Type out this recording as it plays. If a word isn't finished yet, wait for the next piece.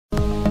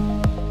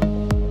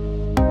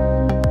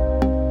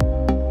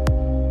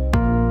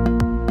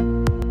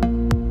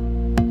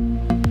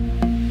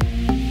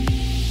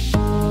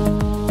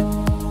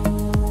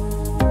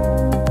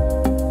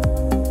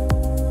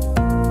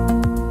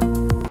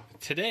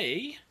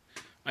today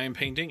I am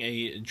painting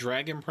a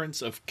Dragon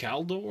Prince of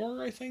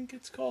Kaldor, I think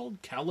it's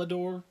called.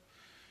 Kalidor?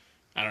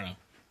 I don't know.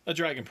 A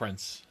Dragon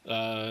Prince.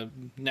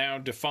 Now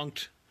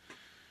defunct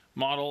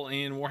model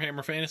in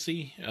Warhammer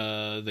Fantasy.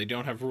 They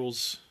don't have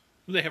rules.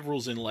 They have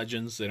rules in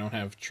Legends. They don't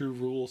have true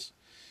rules.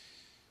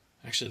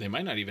 Actually, they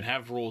might not even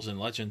have rules in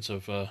Legends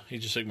of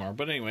Age of Sigmar.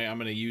 But anyway, I'm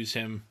going to use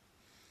him.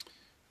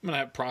 I'm going to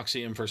have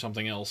proxy him for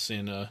something else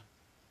in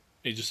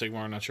Age of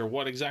Sigmar. I'm not sure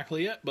what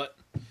exactly yet, but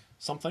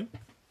something.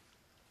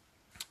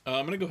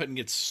 I'm going to go ahead and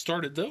get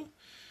started, though.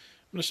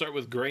 I'm going to start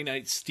with Grey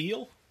Knight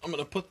Steel. I'm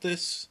going to put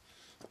this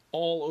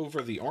all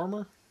over the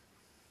armor.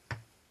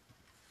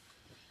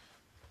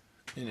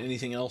 And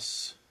anything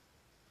else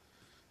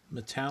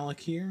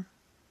metallic here.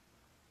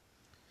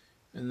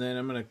 And then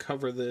I'm going to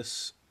cover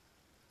this,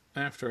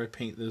 after I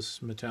paint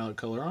this metallic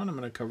color on, I'm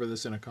going to cover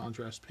this in a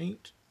contrast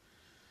paint.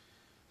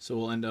 So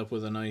we'll end up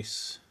with a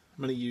nice,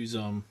 I'm going to use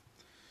a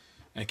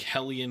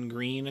Hellion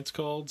green, it's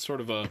called,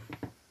 sort of a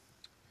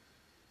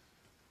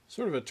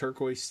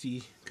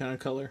turquoisey kind of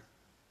color.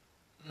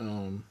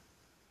 So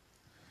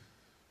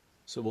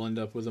we'll end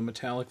up with a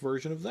metallic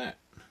version of that.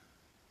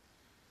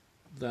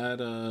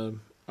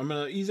 I'm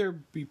going to either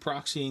be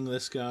proxying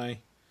this guy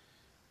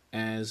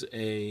as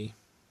a...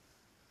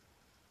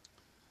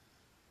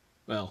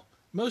 Well,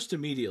 most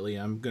immediately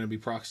I'm going to be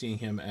proxying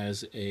him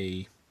as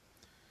a...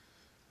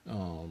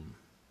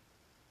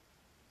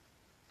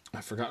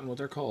 I've forgotten what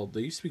they're called.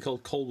 They used to be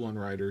called Cold One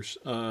Riders.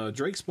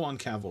 Drakespawn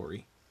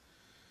Cavalry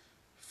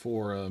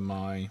for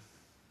my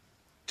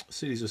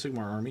Cities of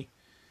Sigmar army.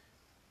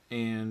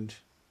 And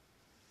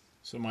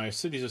so my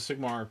Cities of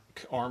Sigmar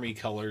army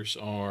colors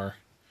are...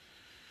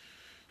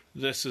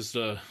 This is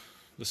the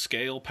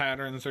scale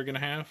pattern that they're going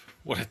to have.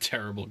 What a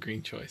terrible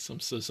green choice. I'm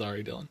so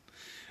sorry, Dylan.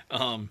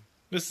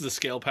 This is the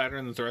scale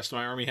pattern that the rest of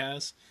my army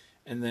has.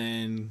 And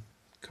then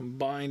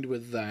combined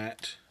with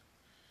that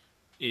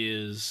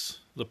is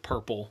the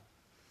purple.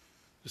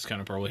 This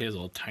kind of purple. He has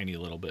a tiny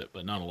little bit,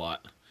 but not a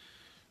lot.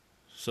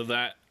 So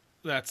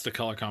that's the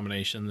color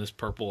combination, this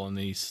purple and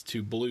these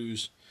two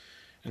blues.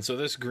 And so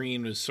this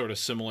green is sort of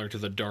similar to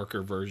the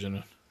darker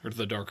version, or to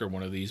the darker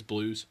one of these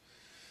blues.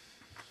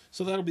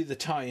 So that'll be the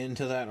tie-in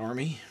to that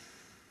army.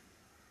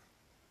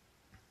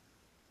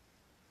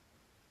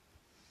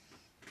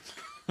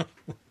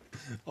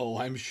 Oh,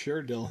 I'm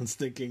sure Dylan's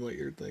thinking what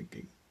you're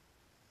thinking.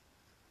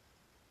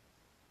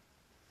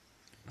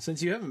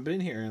 Since you haven't been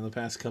here in the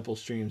past couple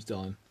streams,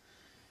 Dylan,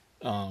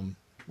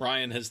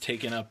 Ryan has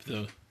taken up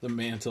the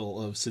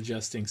mantle of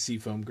suggesting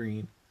seafoam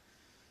green.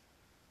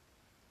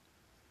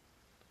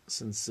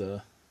 Since,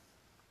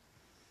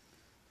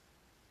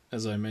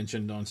 as I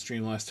mentioned on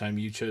stream last time,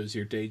 you chose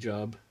your day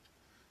job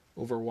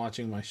over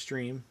watching my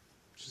stream,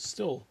 which is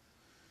still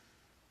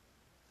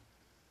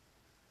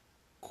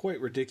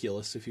quite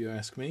ridiculous if you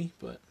ask me,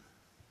 but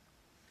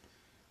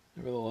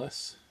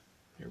nevertheless,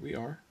 here we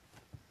are.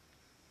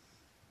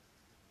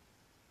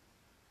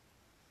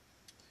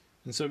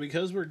 And so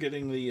because we're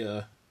getting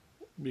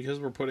because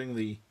we're putting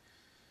the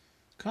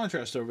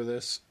contrast over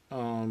this,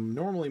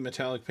 normally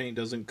metallic paint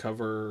doesn't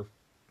cover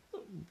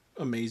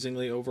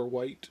amazingly over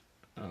white.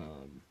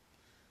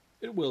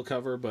 It will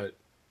cover, but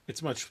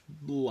it's much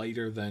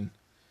lighter than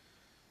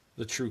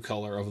the true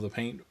color of the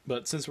paint.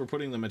 But since we're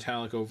putting the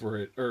metallic over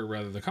it, or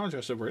rather the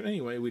contrast over it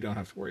anyway, we don't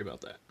have to worry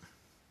about that.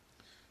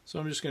 So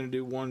I'm just going to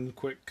do one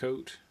quick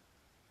coat.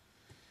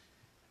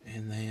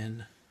 And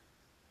then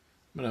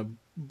I'm going to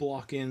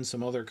block in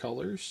some other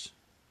colors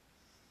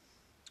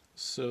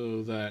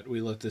so that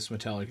we let this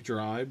metallic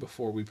dry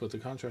before we put the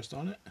contrast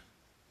on it.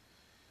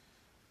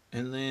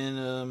 And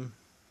then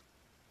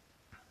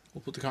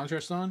we'll put the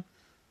contrast on.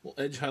 We'll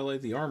edge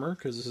highlight the armor,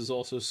 because this is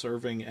also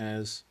serving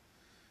as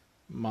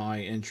my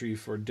entry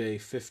for day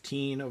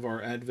 15 of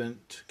our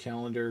Advent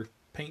calendar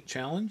paint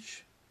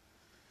challenge.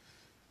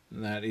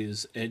 And that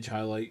is edge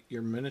highlight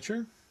your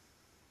miniature.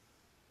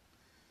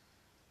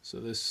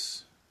 So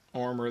this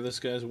armor this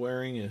guy's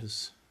wearing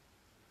is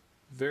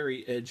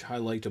very edge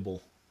highlightable.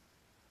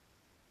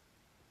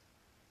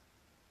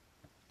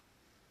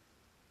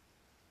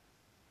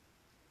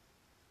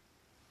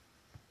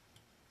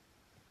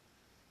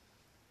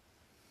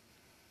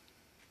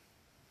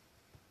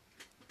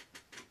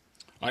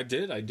 I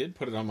did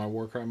put it on my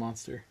Warcry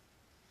monster.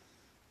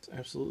 It's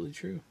absolutely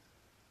true.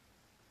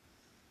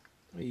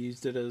 I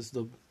used it as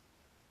the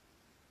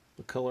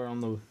color on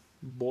the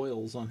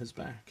boils on his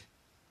back.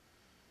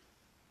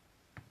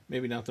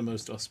 Maybe not the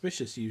most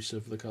auspicious use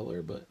of the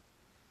color, but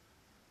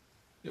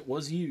it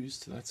was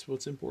used. That's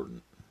what's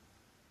important.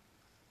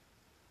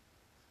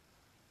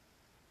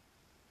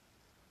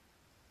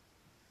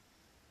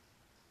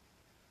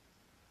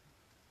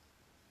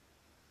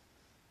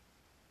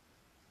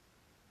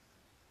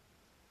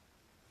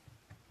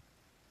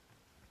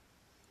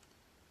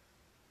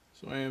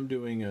 So I am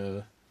doing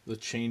the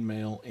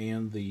chainmail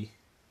and the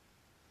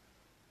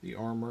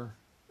armor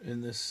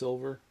in this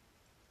silver.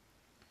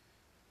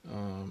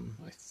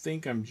 I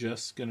think I'm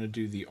just going to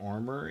do the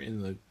armor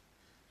in the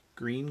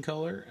green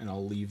color, and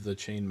I'll leave the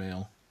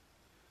chainmail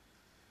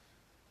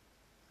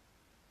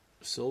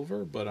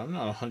silver, but I'm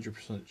not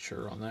 100%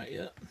 sure on that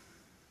yet.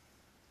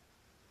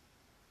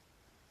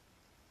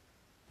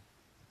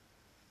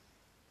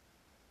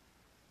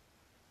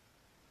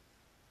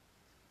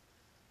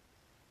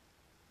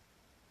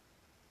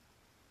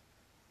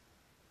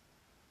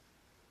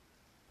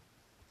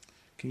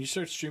 Can you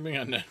start streaming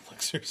on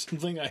Netflix or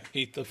something? I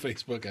hate the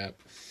Facebook app.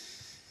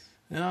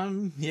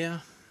 Yeah,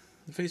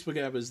 the Facebook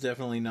app is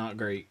definitely not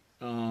great.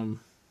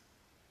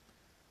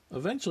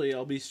 Eventually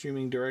I'll be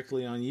streaming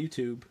directly on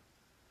YouTube,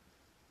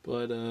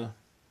 but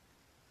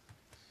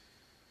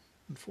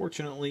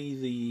unfortunately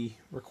the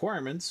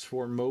requirements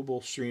for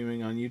mobile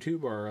streaming on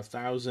YouTube are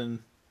 1,000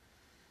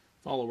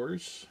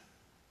 followers,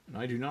 and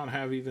I do not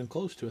have even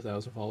close to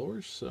 1,000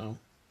 followers, so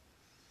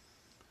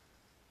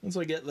once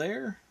I get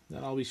there,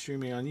 then I'll be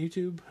streaming on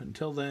YouTube.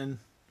 Until then,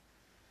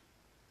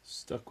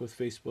 stuck with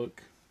Facebook.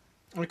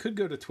 I could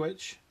go to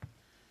Twitch.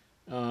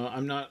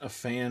 I'm not a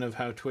fan of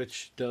how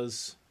Twitch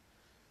does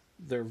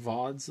their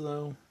VODs,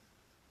 though.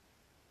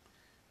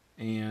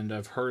 And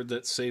I've heard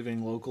that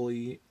saving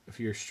locally, if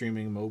you're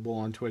streaming mobile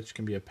on Twitch,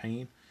 can be a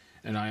pain.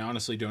 And I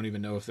honestly don't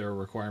even know if there are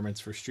requirements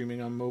for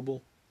streaming on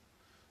mobile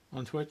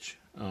on Twitch.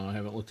 I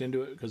haven't looked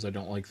into it because I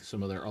don't like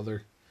some of their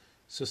other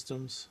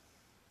systems.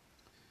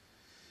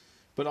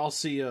 But I'll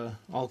see.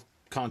 I'll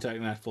contact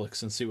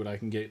Netflix and see what I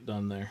can get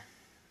done there.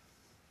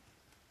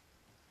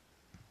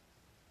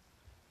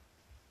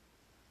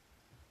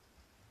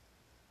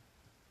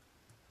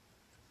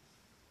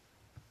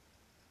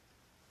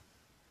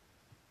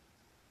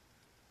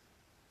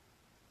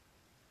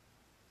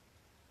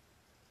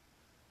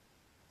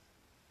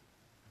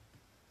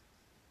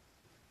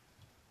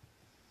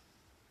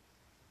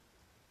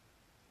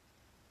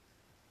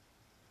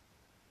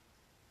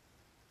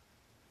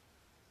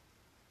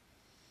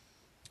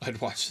 I'd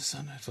watch this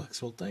on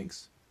Netflix. Well,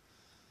 thanks.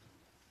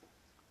 I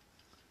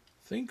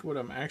think what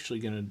I'm actually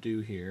going to do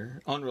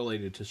here,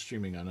 unrelated to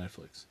streaming on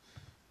Netflix,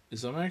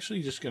 is I'm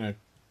actually just going to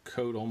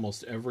coat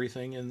almost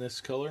everything in this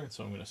color.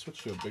 So I'm going to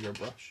switch to a bigger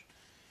brush.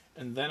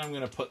 And then I'm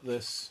going to put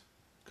this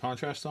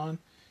contrast on.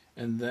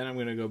 And then I'm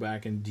going to go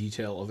back and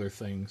detail other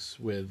things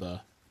with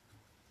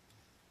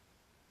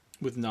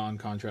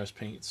non-contrast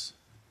paints.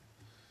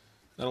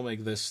 That'll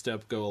make this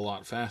step go a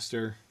lot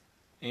faster.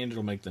 And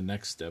it'll make the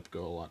next step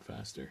go a lot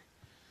faster.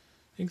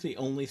 I think the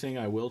only thing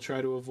I will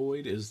try to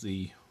avoid is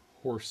the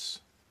horse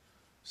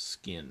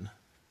skin,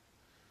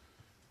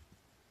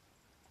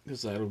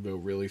 because that'll go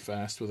really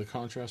fast with a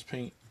contrast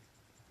paint,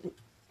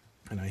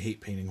 and I hate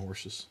painting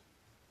horses.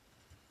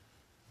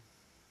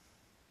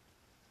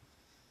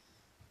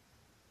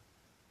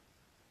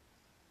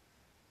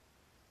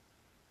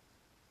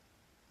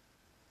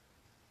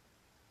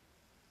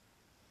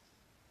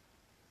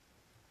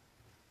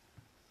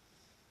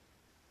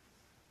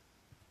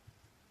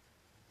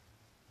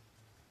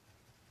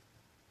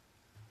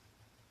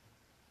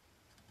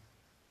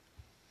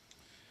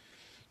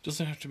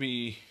 Doesn't have to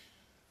be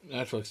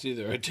Netflix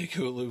either. I'd take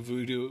Hulu,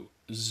 Vudu,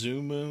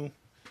 Zumu,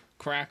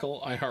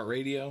 Crackle,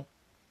 iHeartRadio.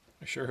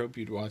 I sure hope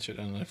you'd watch it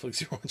on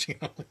Netflix. You're watching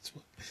it on Netflix.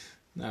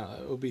 No,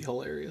 that would be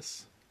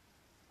hilarious.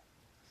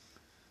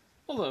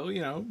 Although,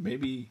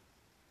 maybe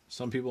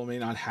some people may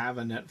not have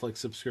a Netflix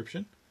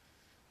subscription,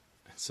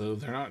 so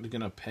they're not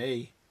going to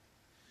pay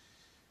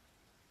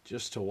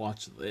just to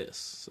watch this.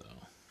 So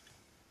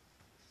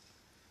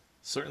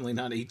certainly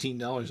not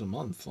 $18 a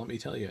month, let me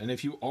tell you. And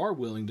if you are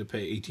willing to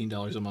pay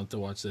 $18 a month to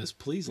watch this,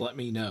 please let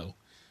me know.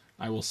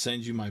 I will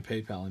send you my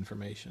PayPal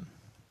information.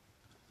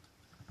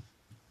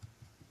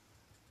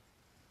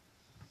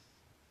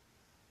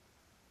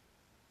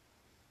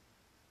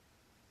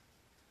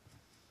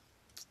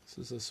 This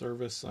is a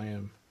service. I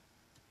am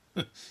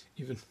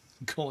even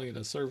calling it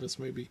a service,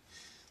 maybe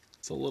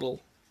it's a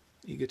little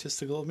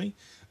egotistical of me.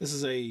 This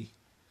is a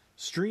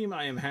stream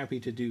I am happy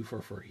to do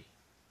for free.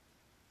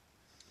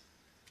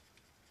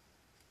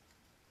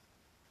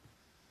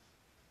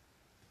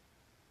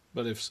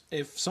 But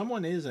if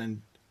someone is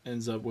and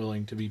ends up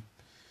willing to be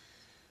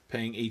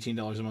paying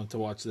 $18 a month to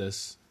watch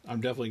this, I'm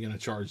definitely going to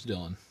charge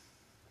Dylan.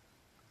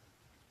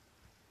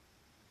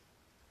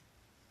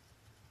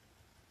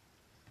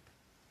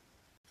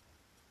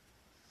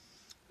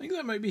 I think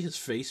that might be his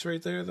face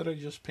right there that I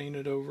just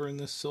painted over in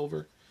this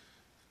silver.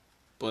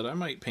 But I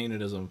might paint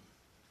it as a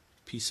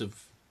piece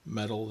of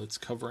metal that's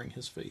covering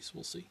his face.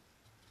 We'll see.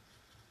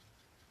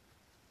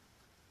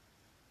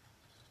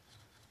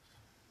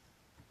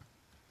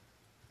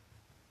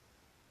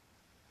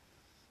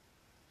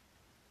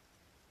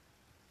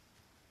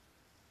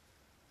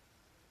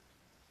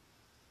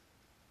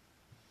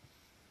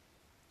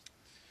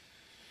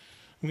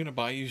 I'm going to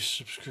buy you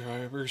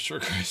subscribers for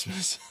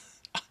Christmas.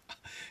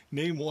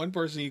 Name one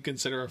person you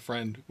consider a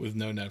friend with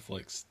no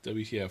Netflix.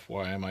 WTF,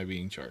 why am I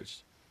being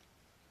charged?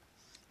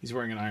 He's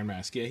wearing an iron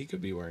mask. Yeah, he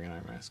could be wearing an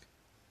iron mask.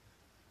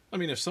 I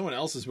mean, if someone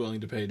else is willing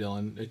to pay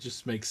Dylan, it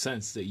just makes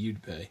sense that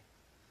you'd pay.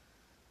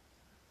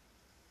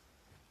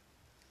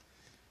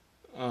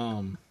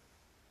 I'm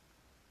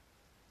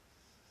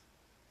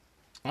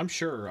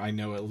sure I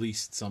know at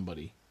least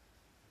somebody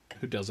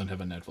who doesn't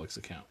have a Netflix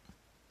account.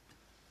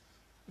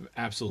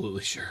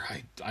 Absolutely sure.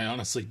 I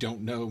honestly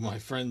don't know my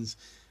friends'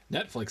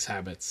 Netflix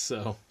habits,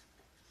 so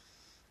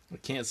I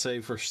can't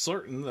say for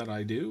certain that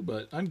I do,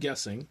 but I'm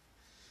guessing.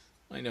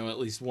 I know at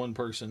least one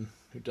person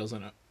who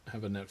doesn't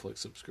have a Netflix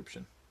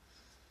subscription.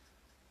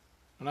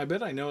 And I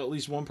bet I know at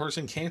least one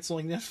person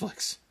canceling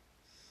Netflix.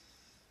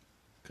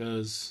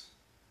 Because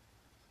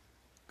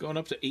going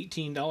up to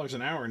 $18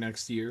 an hour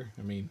next year,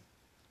 I mean,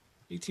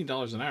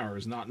 $18 an hour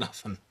is not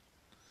nothing.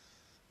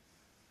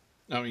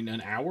 I mean,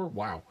 an hour?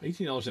 Wow.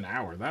 $18 an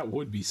hour. That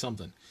would be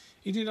something.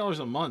 $18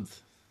 a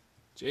month.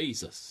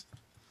 Jesus.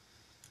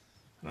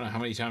 I don't know how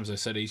many times I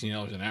said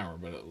 $18 an hour,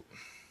 but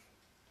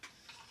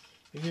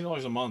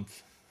 $18 a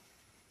month.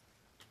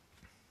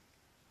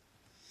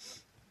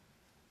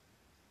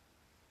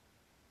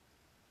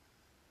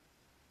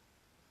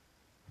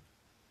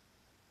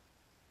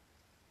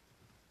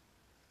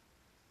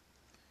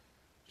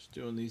 Just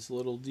doing these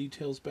little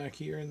details back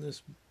here in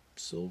this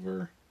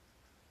silver.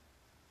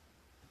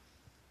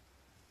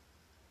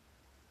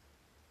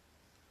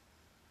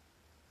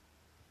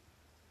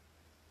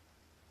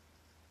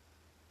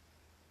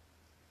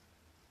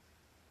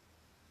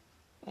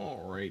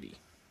 Alrighty.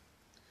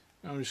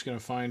 I'm just going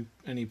to find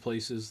any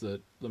places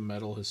that the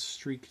metal has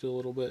streaked a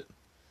little bit,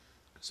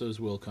 because those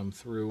will come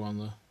through on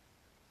the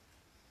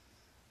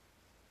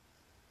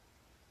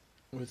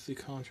with the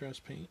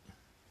contrast paint.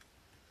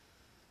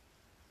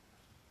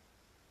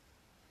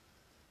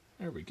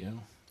 There we go.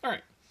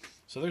 Alright,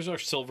 so there's our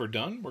silver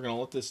done. We're going to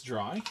let this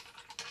dry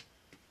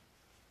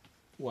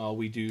while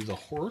we do the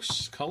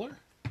horse color.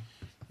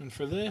 And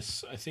for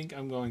this, I think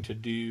I'm going to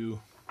do...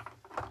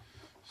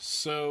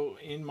 So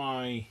in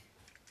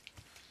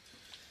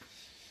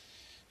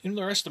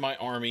the rest of my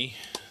army,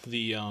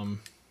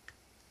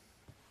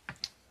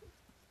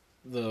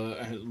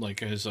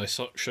 like as I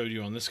showed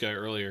you on this guy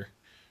earlier,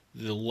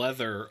 the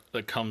leather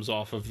that comes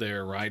off of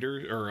their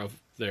rider or of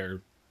their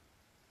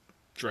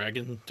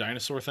dragon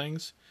dinosaur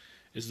things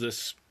is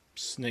this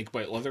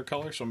snakebite leather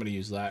color, so I'm going to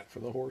use that for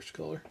the horse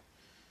color.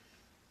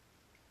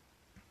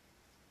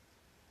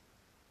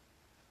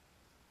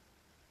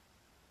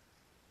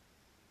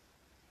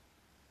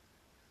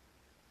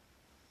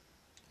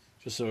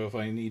 Just so if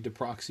I need to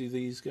proxy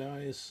these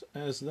guys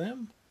as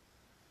them,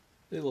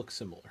 they look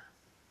similar.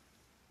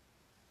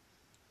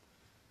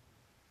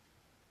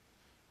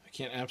 I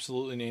can't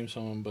absolutely name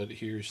someone, but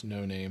here's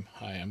no name.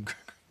 Hi, I'm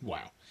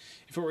wow.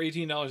 If it were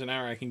 $18 an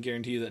hour, I can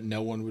guarantee you that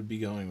no one would be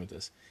going with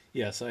this.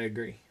 Yes, I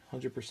agree.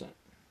 100%.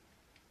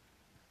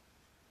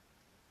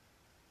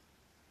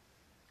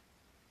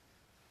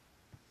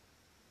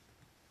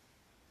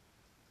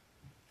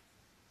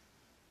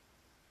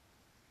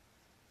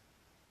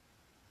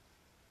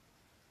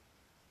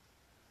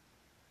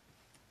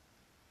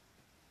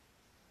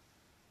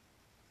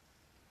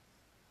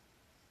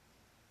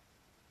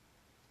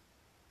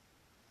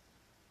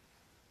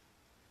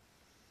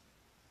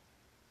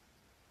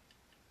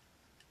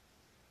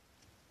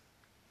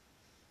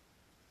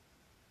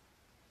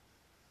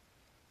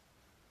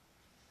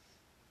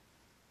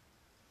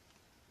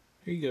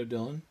 Here you go,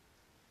 Dylan.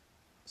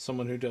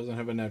 Someone who doesn't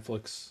have a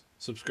Netflix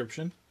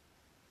subscription.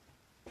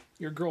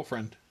 Your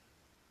girlfriend.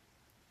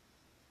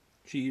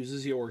 She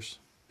uses yours.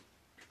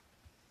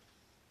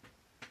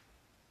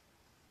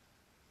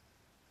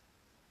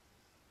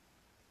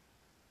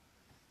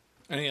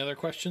 Any other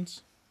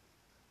questions?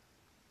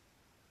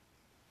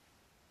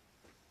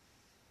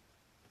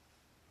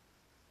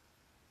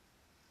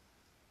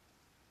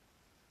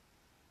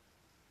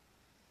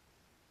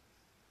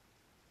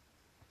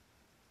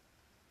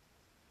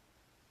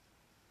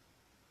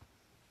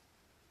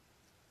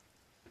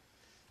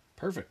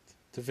 Perfect.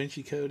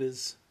 DaVinci Code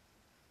is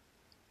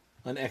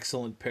an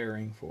excellent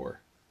pairing for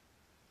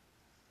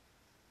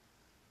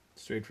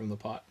straight from the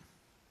pot.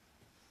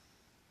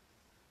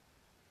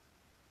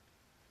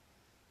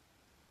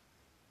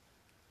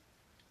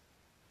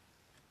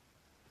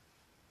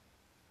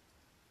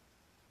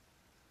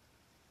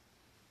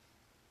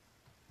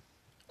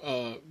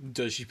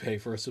 Does she pay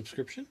for a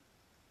subscription?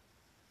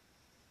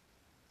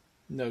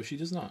 No, she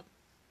does not.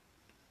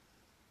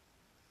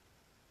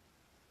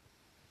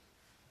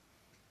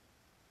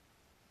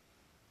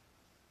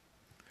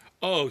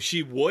 Oh,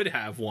 she would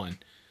have one.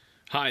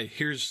 Hi,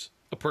 here's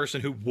a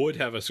person who would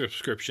have a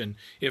subscription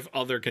if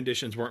other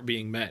conditions weren't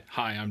being met.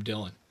 Hi, I'm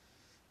Dylan.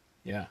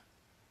 Yeah.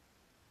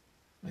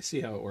 I see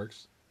how it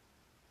works.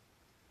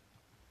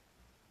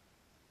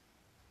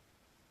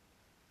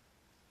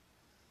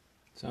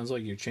 Sounds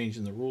like you're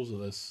changing the rules of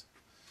this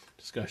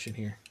discussion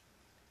here.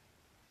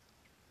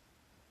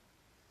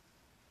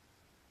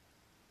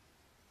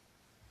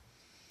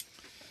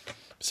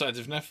 Besides,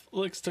 if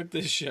Netflix took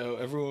this show,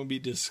 everyone would be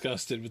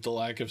disgusted with the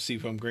lack of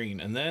seafoam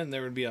green. And then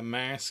there would be a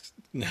mass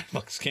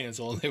Netflix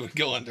cancel and they would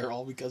go under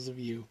all because of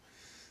you.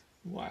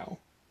 Wow.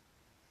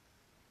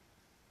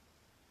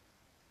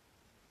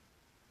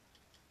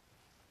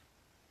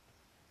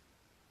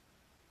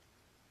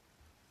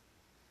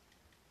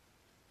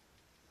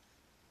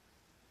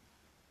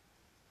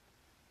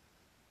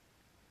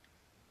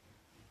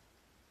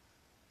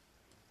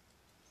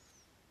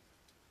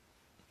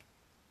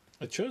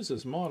 I chose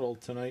this model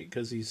tonight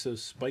because he's so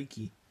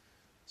spiky.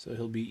 So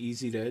he'll be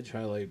easy to edge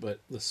highlight, but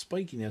the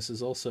spikiness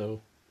is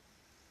also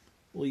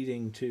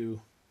leading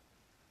to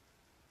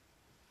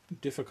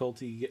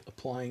difficulty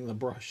applying the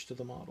brush to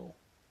the model.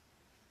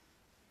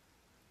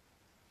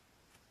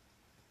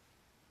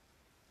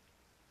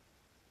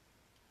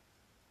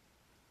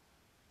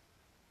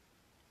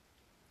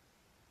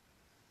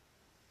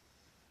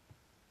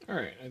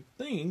 Alright, I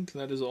think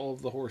that is all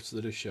of the horse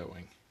that is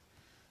showing.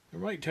 There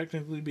might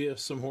technically be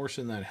some horse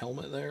in that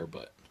helmet there,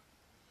 but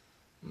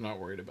I'm not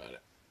worried about it.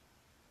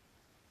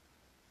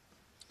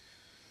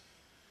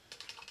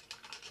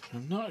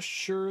 I'm not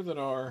sure that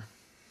our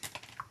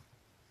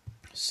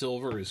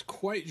silver is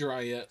quite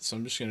dry yet, so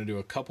I'm just going to do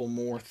a couple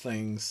more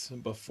things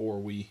before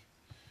we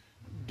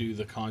do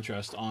the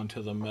contrast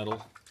onto the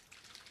metal.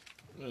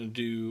 I'm going to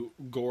do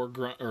Gore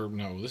Grunt, or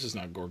no, this is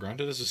not Gore Grunt,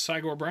 this is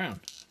Sigor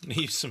Brown. I'm going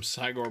to use some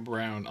Sigor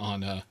Brown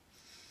on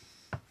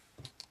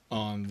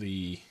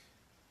the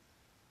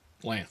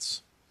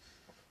lance.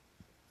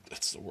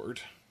 That's the word.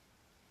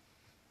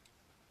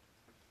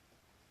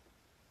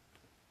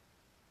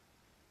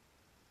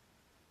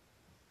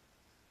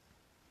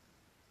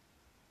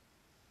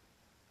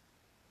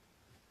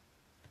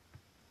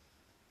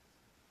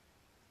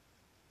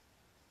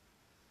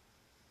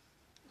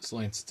 This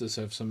lance does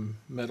have some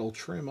metal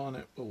trim on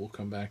it, but we'll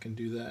come back and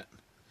do that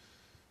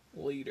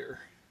later.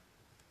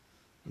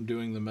 I'm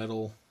doing the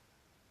metal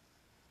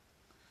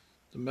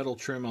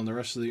trim on the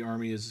rest of the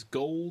army is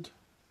gold,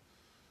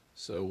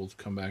 so we'll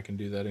come back and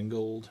do that in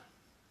gold.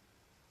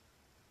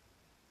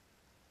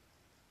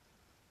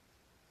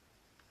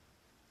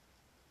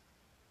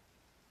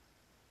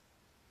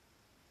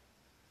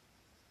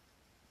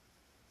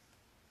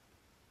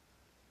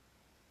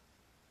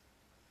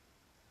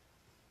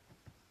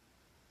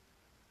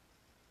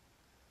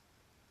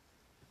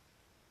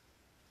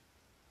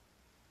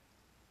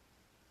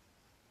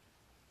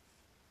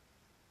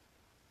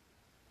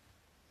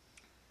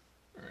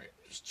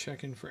 Just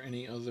checking for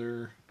any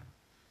other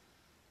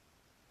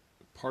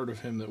part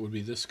of him that would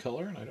be this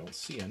color, and I don't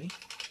see any.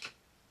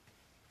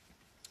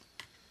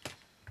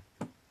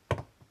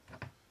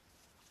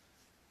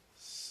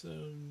 So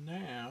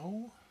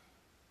now,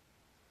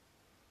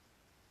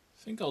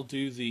 I think I'll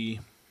do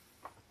I'm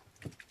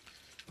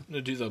going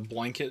to do the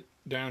blanket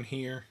down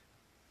here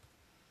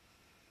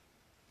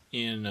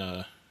in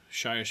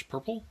Shyish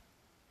Purple.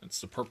 That's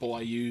the purple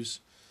I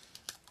use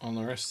on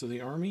the rest of the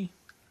army.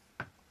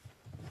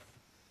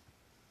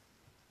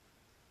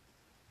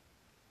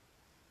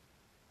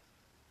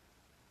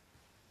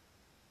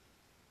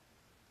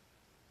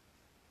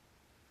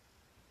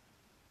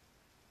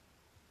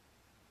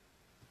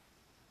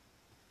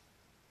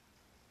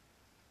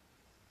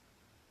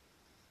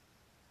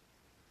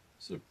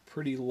 It's a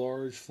pretty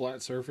large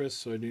flat surface,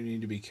 so I do need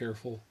to be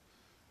careful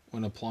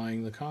when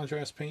applying the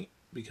contrast paint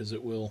because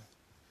it will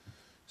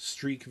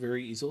streak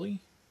very easily.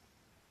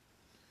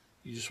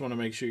 You just want to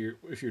make sure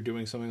if you're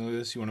doing something like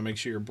this, you want to make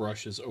sure your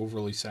brush is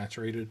overly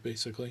saturated,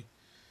 basically,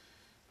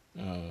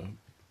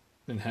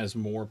 and has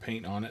more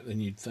paint on it than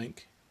you'd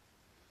think,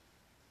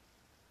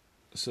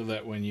 so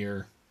that when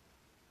your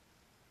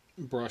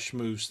brush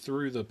moves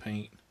through the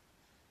paint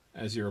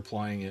as you're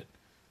applying it,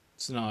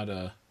 it's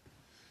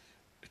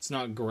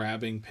not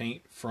grabbing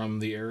paint from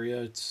the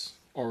area, it's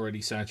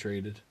already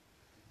saturated.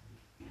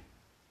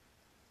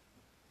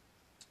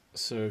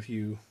 So if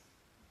you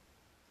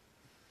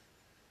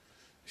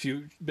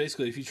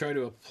try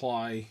to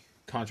apply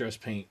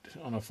contrast paint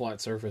on a flat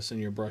surface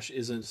and your brush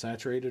isn't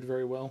saturated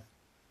very well,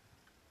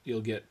 you'll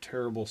get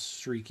terrible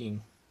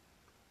streaking.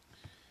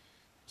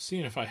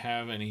 Seeing if I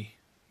have any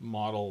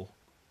model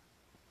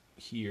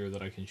here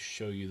that I can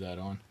show you that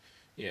on.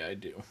 Yeah, I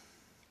do.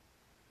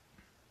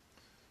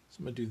 So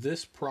I'm going to do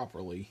this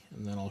properly,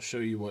 and then I'll show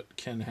you what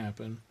can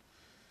happen.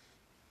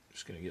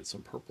 Just going to get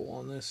some purple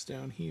on this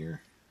down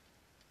here.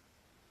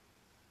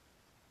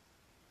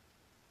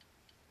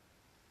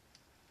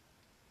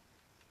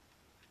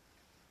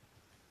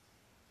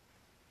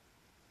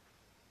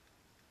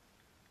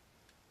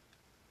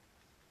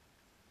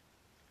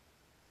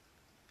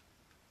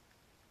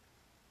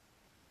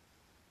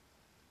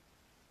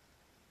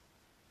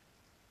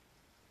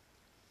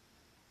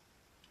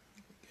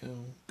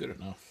 Good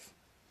enough.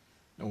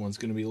 No one's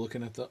going to be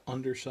looking at the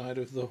underside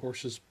of the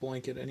horse's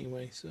blanket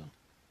anyway, so.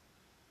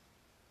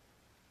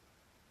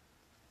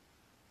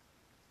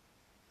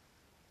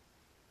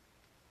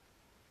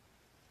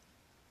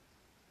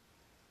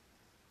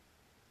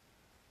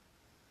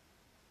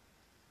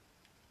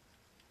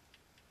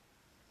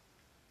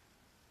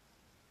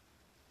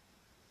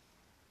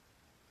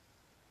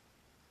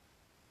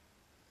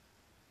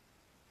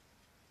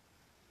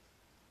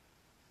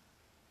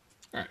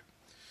 Alright.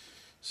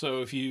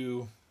 So if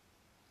you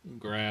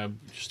grab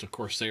just a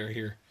Corsair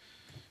here,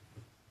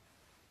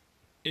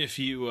 if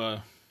you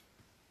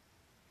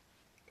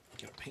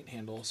get a paint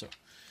handle also,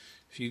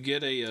 if you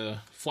get a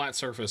flat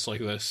surface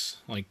like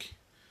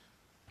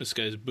this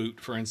guy's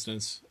boot for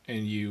instance,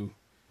 and you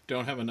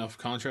don't have enough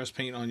contrast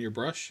paint on your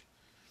brush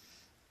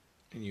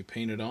and you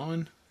paint it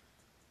on,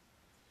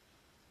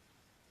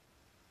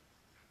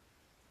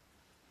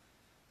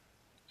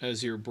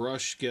 as your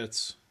brush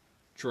gets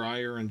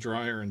drier and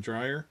drier and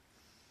drier,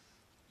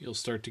 you'll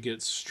start to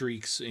get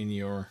streaks in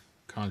your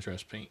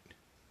contrast paint.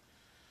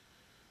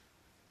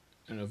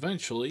 And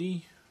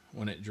eventually,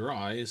 when it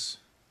dries,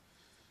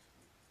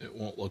 it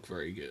won't look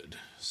very good.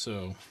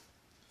 So,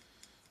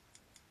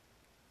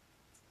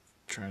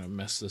 trying to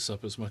mess this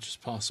up as much as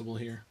possible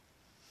here.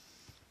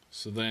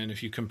 So then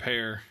if you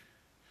compare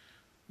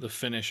the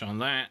finish on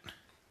that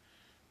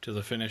to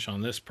the finish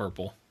on this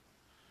purple,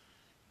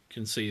 you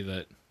can see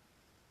that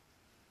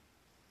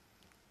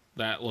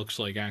that looks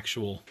like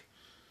actual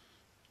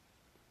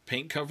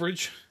paint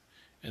coverage,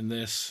 and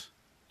this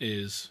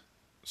is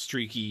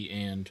streaky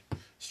and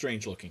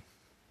strange looking.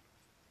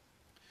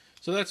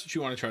 So that's what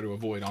you want to try to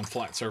avoid on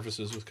flat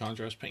surfaces with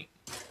contrast paint.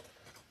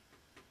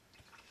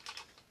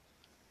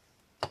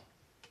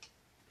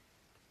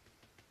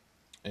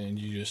 And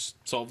you just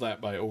solve that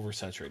by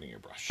oversaturating your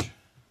brush.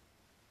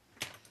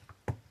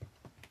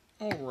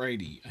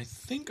 Alrighty, I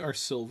think our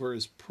silver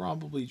is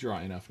probably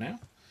dry enough now.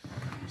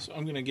 So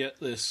I'm going to get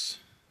this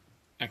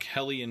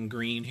Achelian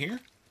green here.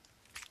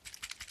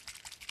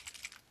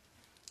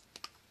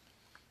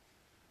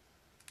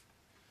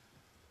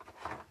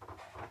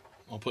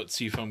 I'll put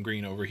seafoam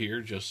green over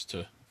here just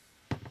to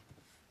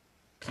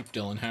keep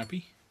Dylan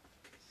happy.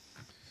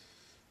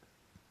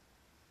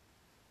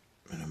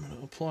 And I'm going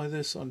to apply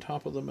this on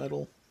top of the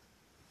metal.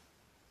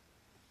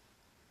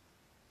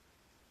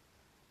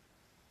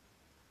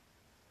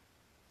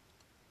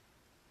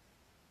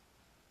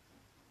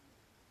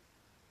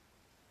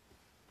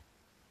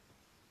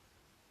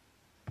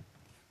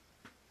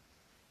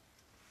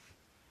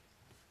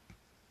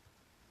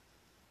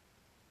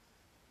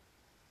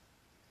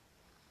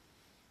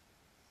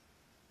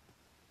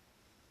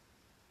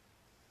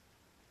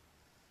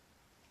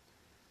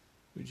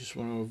 We just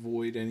want to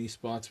avoid any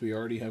spots we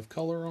already have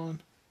color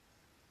on.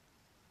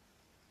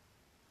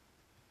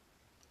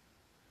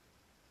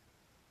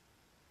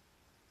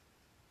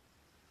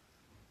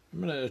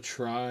 I'm going to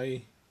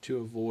try to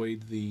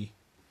avoid the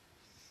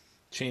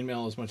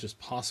chainmail as much as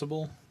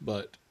possible,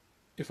 but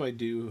if I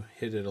do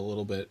hit it a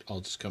little bit,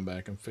 I'll just come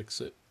back and fix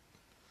it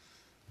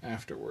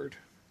afterward.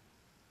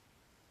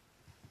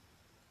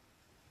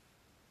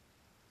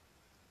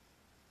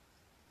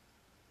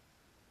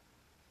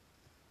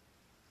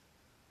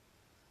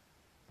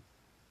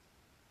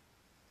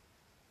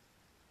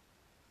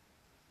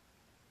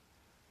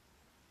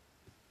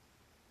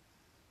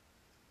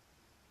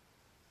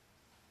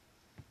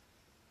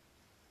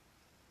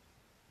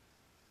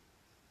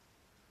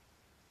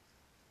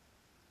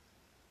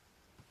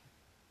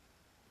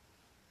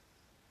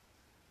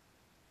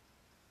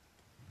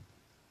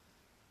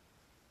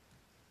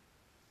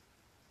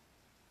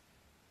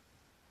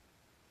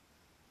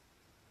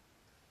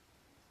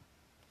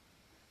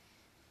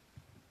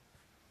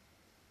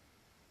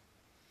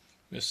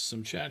 Missed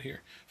some chat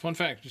here. Fun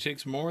fact, it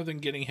takes more than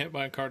getting hit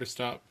by a car to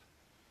stop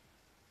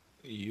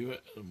you,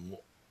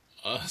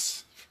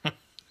 us.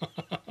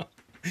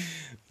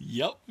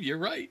 Yep, you're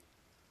right.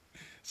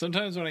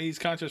 Sometimes when I use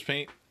contrast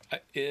paint,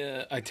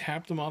 I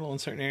tap the model in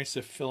certain areas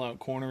to fill out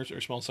corners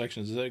or small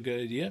sections. Is that a good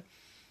idea?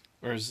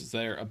 Or is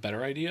there a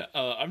better idea?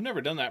 I've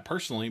never done that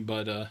personally,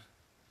 but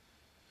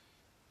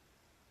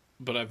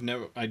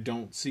I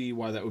don't see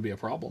why that would be a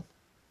problem.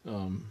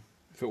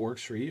 If it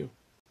works for you.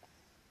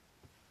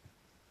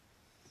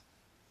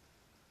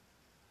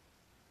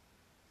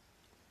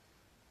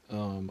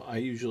 I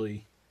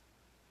usually,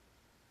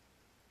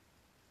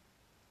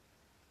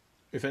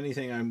 if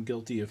anything, I'm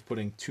guilty of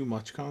putting too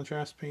much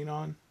contrast paint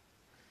on.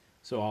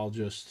 So I'll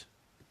just,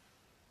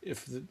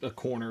 if the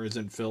corner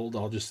isn't filled,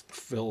 I'll just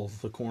fill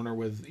the corner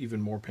with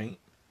even more paint,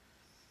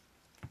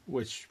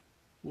 which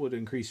would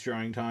increase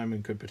drying time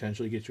and could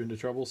potentially get you into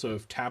trouble. So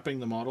if tapping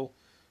the model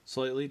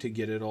slightly to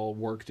get it all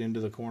worked into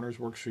the corners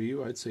works for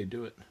you, I'd say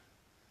do it.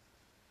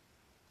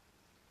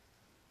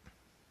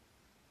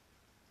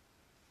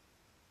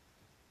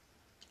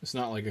 It's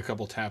not like a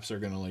couple taps are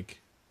going to like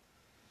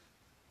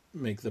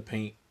make the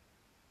paint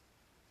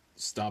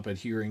stop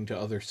adhering to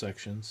other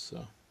sections, so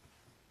I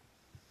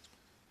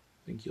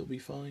think you'll be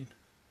fine.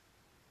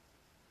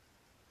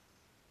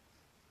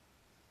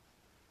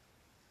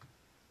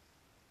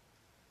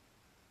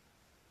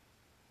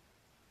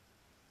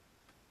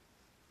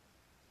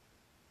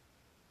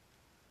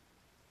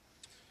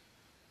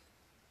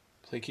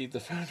 Placate the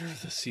founder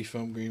of the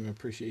Seafoam Green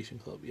Appreciation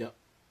Club. Yep,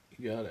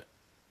 you got it.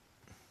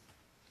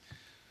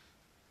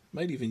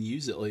 Might even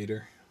use it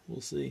later.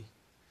 We'll see.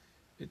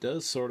 It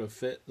does sort of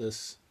fit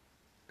this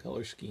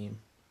color scheme.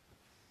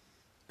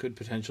 Could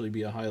potentially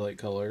be a highlight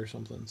color or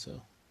something,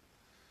 so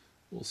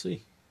we'll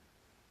see.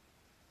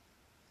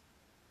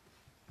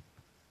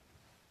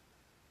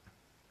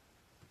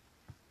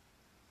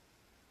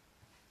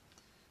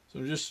 So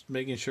I'm just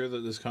making sure that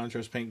this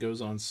contrast paint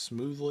goes on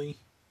smoothly.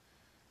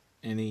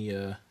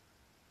 Any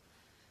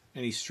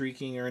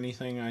streaking or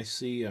anything I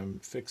see, I'm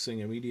fixing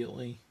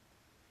immediately.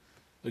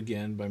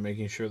 Again, by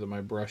making sure that my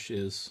brush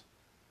is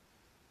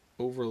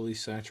overly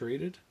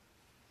saturated.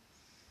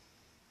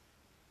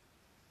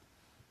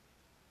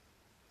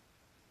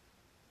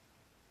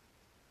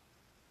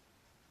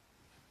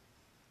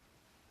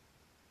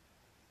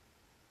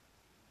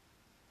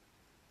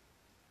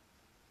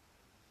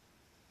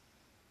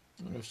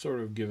 I've sort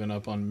of given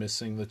up on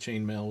missing the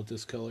chainmail with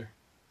this color.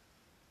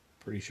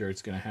 Pretty sure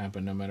it's going to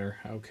happen no matter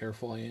how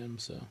careful I am,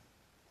 so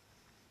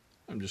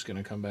I'm just going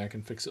to come back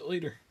and fix it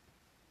later.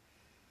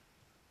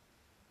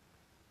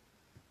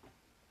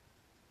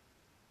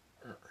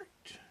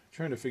 Alright,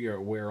 trying to figure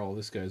out where all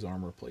this guy's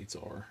armor plates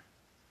are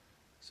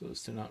so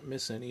as to not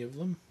miss any of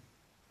them.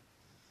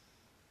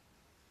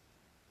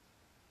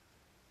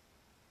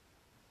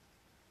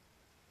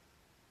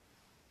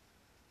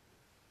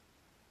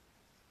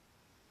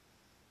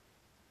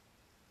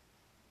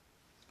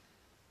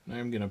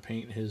 I'm going to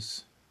paint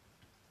his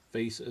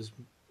face as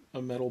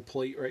a metal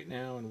plate right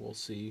now, and we'll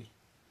see.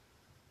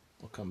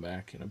 I'll come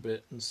back in a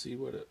bit and see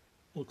what it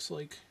looks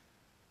like.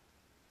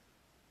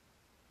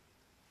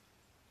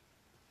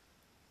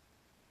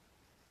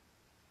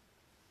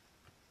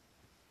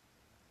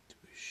 Do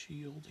a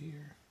shield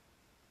here.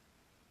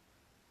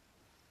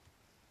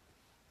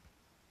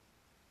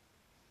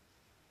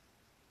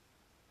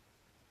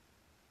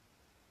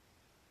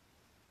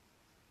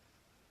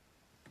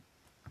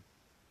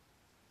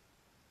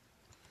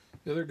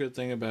 The other good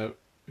thing about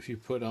if you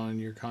put on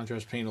your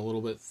contrast paint a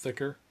little bit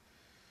thicker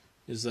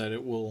is that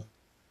it will,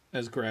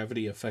 as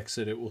gravity affects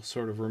it, it will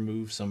sort of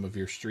remove some of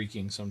your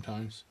streaking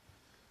sometimes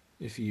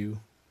if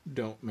you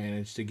don't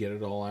manage to get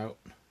it all out.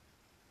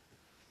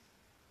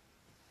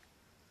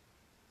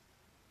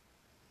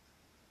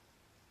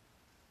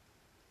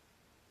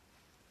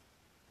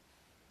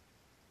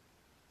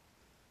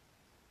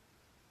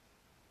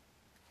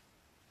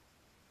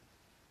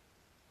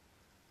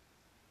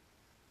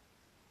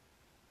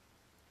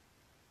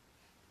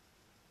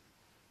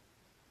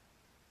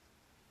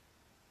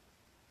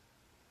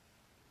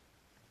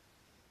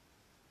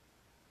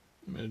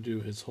 I'm going to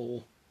do his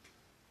whole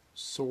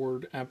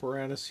sword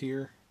apparatus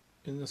here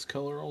in this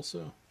color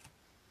also.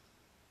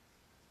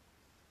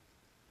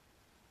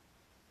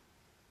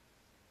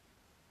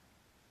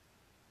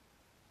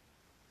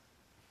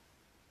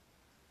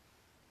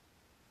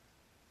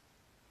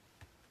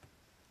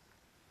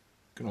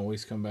 Can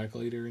always come back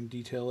later and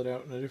detail it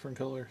out in a different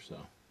color,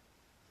 so.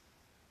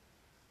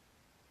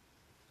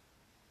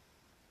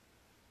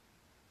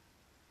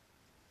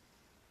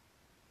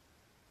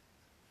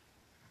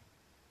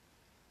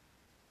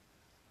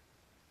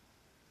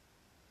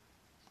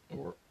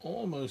 We're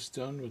almost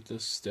done with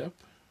this step.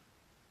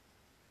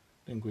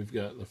 I think we've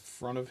got the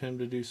front of him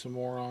to do some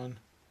more on,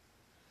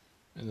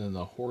 and then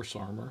the horse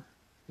armor,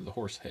 the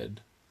horse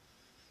head.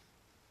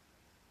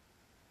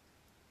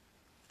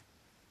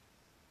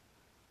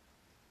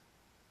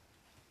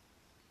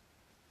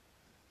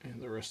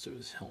 And the rest of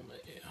his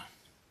helmet, yeah.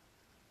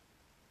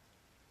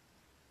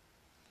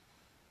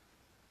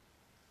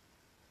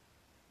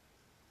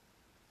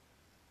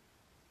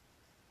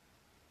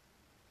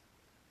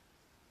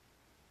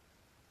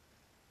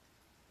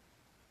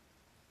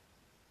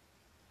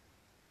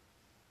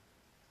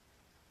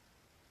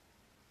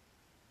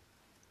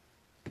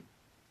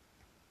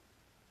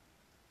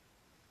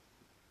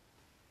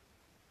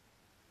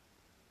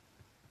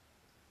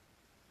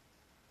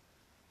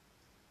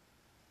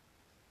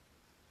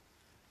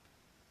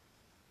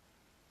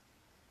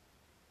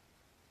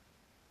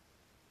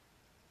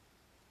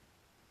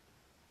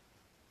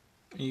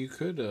 You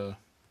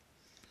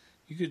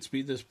could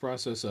speed this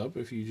process up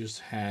if you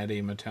just had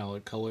a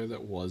metallic color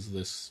that was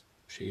this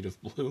shade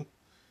of blue.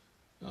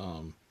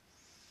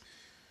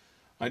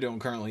 I don't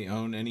currently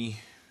own any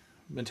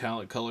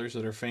metallic colors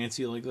that are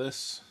fancy like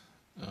this.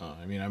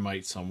 I mean, I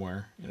might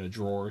somewhere in a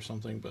drawer or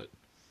something, but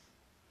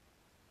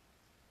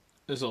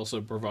this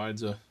also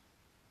provides an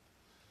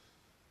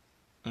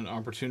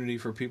opportunity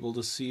for people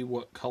to see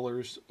what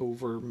colors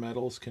over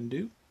metals can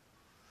do,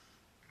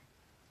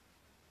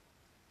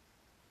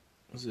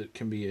 as it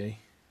can be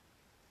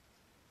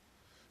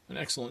an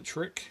excellent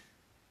trick.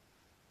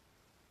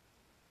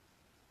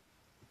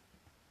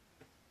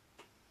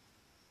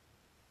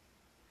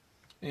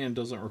 And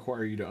doesn't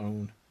require you to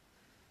own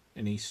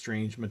any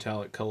strange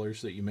metallic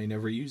colors that you may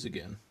never use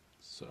again.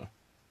 So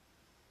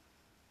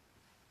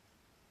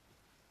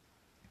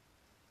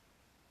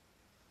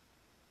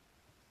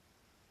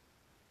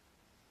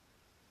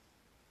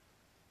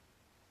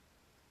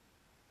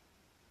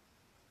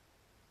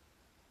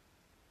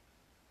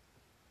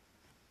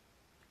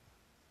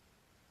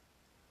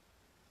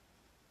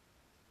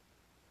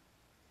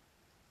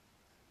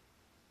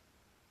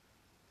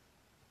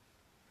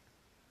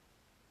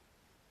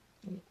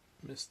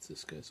missed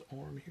this guy's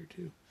arm here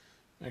too.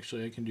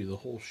 Actually, I can do the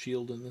whole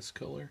shield in this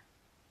color,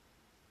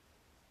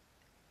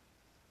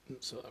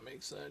 so that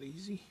makes that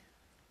easy.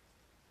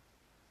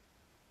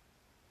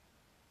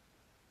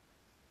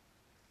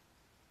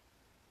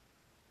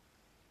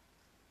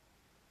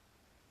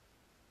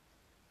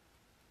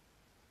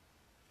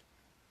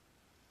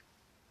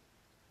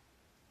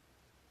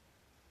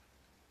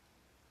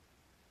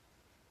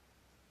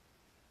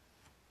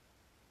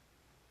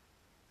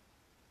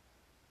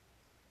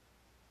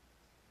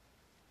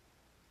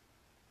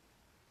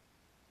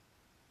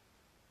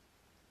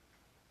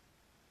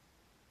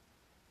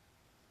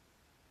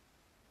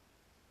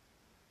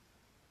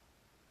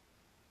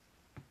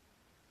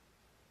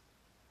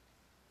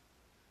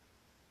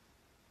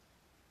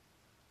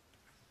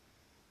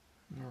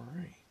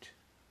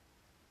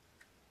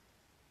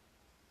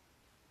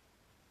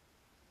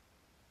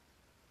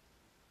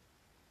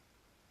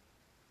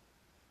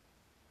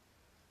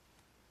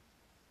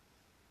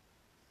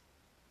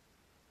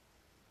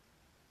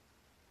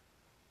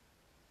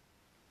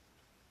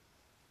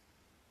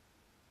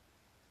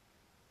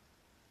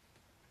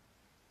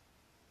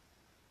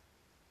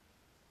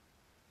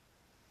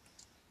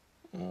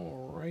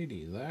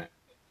 Alrighty, that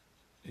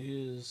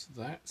is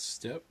that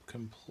step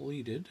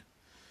completed.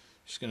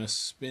 Just going to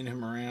spin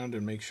him around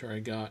and make sure I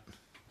got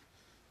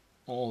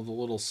all the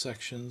little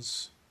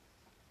sections.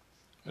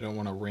 I don't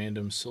want a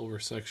random silver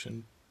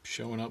section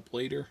showing up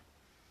later.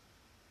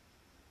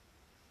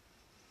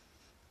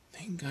 I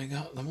think I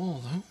got them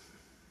all though.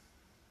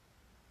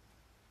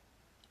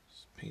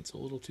 This paint's a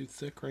little too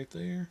thick right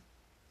there.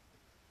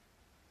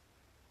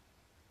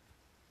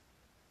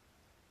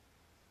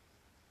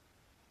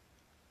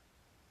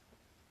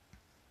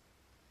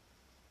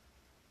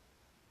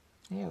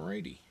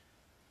 Alrighty.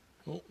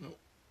 Oh, no.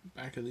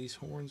 Back of these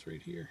horns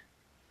right here.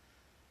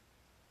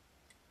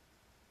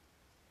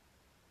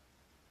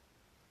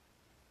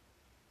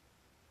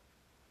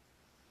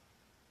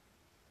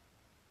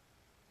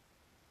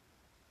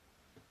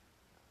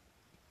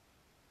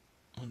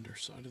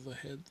 Underside of the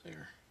head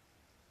there.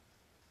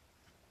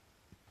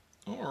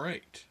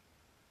 Alright.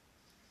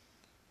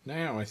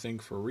 Now I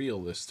think for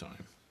real this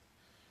time.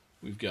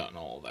 We've gotten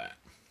all that.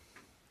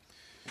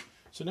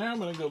 So now I'm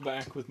going to go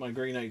back with my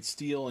Grey Knight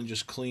Steel and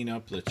just clean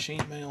up the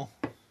chainmail.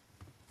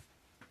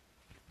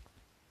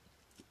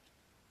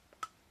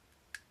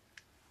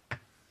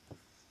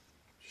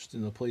 Just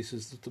in the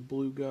places that the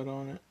blue got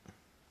on it.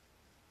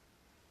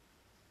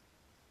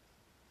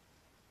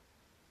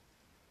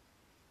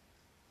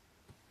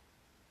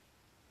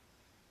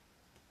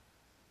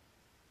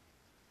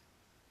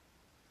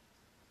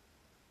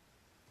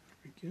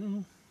 There we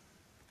go.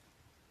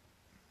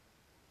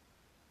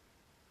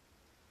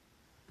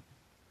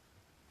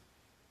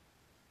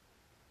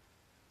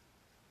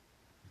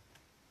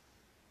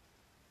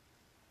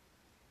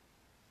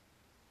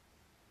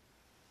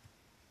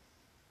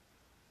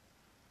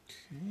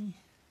 Okay.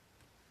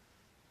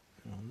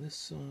 And on this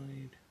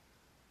side.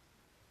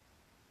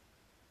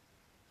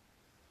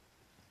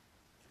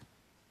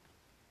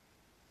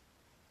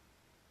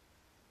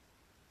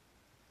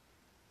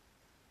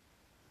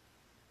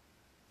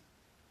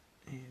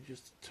 And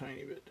just a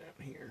tiny bit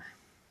down here.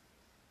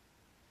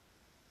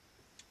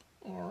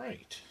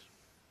 Alright.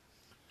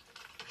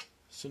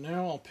 So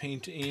now I'll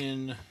paint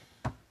in,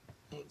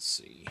 let's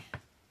see.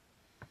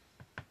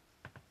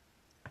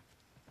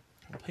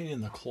 I'll paint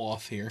in the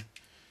cloth here.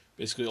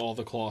 Basically all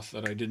the cloth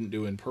that I didn't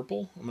do in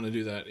purple. I'm going to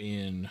do that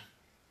in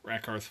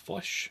Rakarth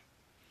Flesh.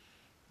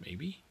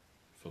 Maybe.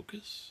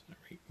 Focus.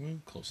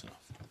 Close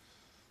enough.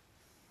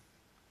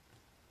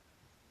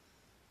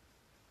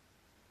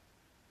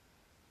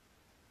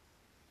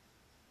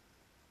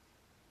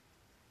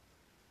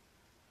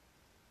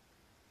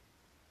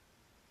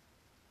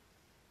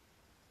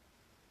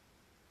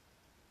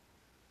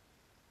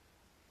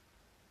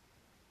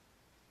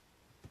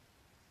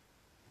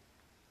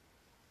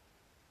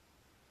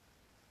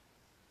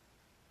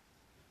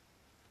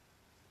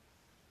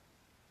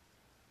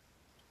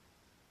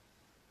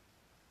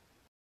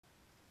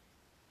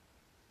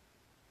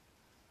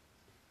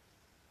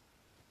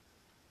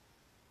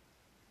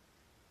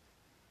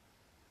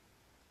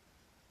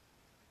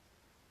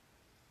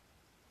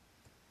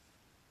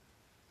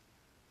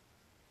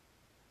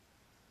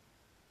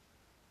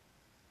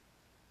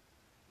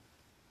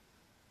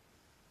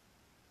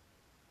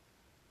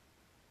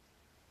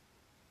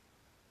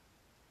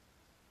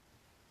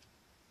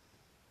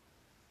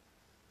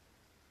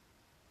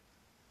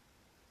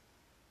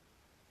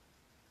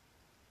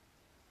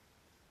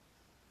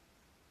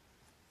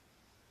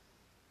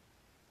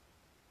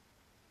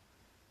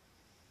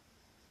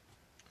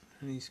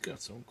 And he's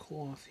got some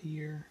cloth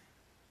here.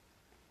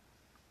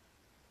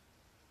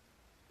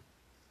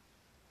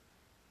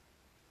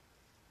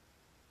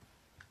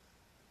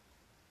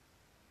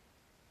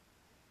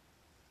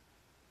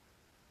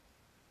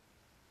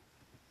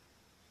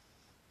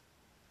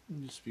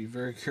 And just be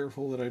very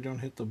careful that I don't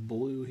hit the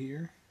blue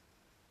here.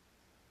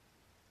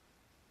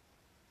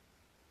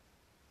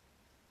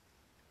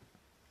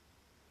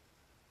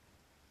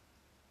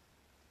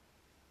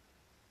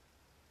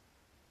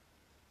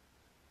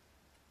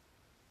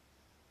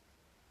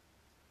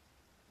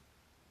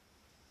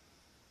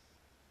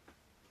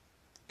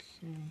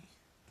 Okay.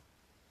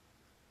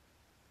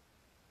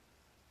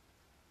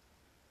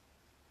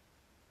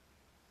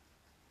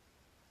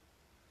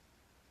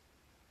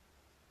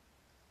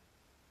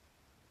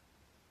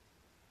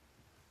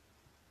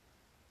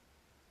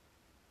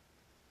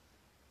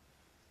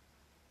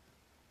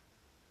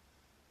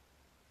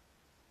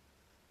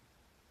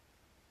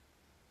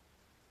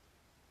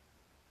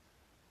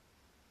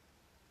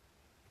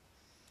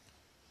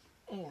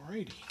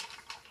 Alrighty.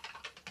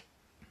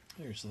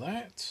 There's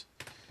that.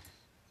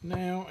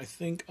 Now I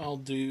think I'll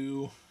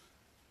do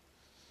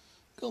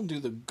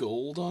the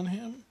gold on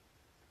him.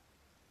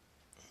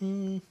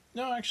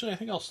 No, actually I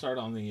think I'll start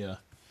on the I'm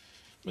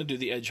gonna do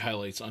the edge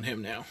highlights on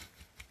him now.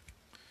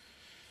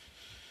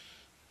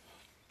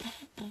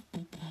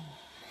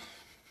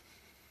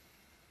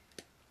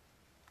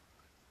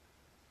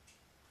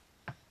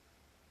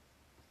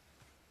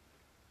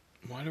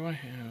 Why do I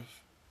have...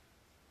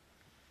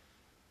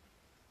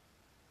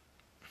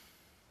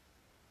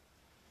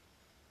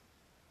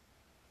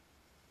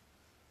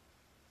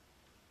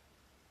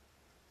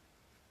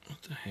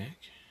 What the heck?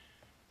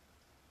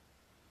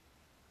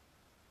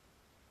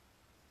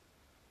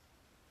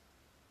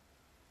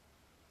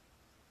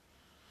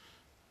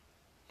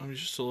 I'm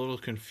just a little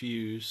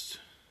confused.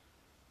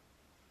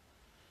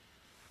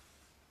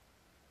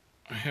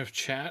 I have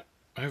chat.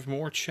 I have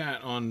more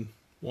chat on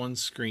one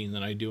screen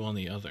than I do on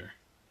the other.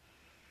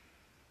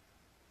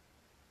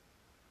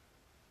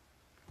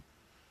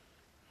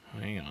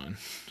 Hang on.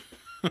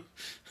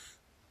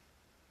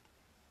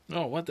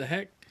 Oh, what the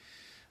heck?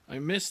 I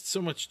missed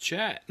so much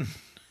chat.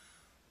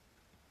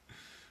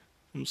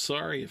 I'm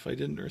sorry if I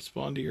didn't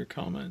respond to your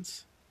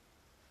comments.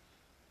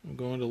 I'm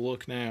going to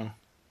look now.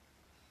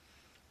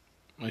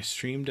 My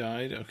stream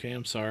died. Okay,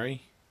 I'm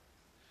sorry.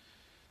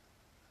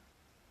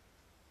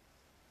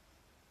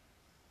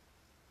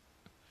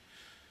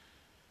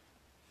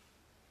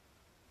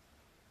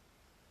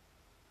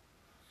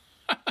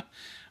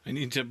 I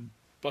need to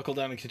buckle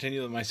down and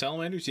continue with my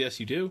salamanders. Yes,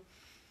 you do.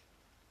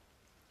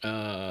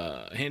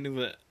 Handing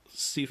the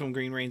Seafoam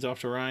Green reins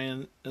off to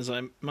Ryan, as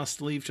I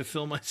must leave to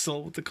fill my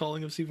soul with the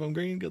calling of Seafoam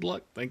Green. Good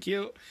luck. Thank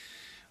you.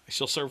 I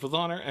shall serve with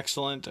honor.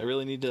 Excellent. I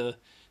really need the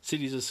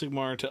Cities of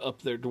Sigmar to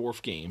up their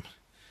dwarf game.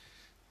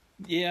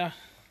 Yeah.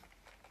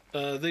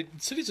 The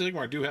Cities of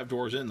Sigmar do have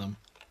dwarves in them.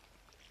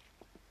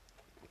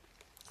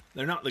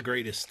 They're not the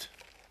greatest,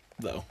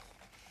 though.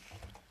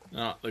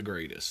 Not the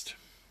greatest.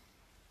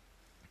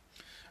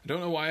 I don't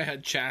know why I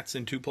had chats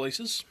in two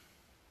places.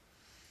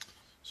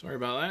 Sorry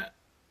about that.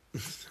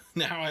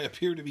 Now I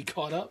appear to be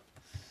caught up.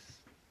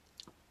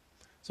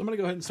 So I'm going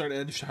to go ahead and start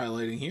edge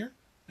highlighting here.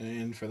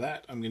 And for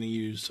that, I'm going to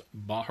use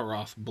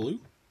Baharoth Blue.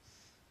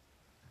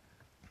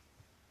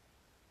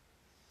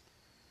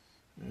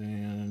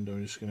 And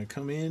I'm just going to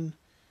come in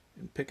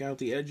and pick out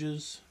the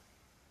edges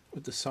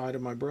with the side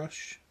of my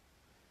brush.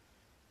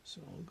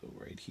 So I'll go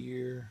right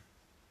here.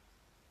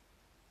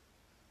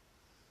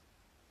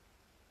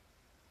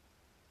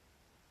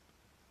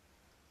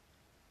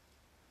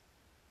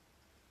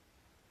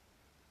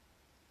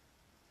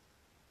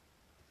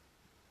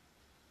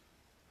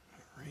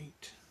 All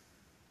right.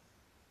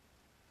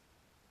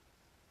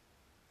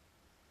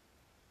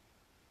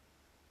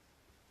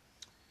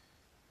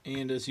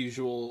 And as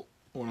usual,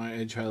 when I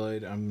edge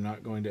highlight, I'm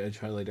not going to edge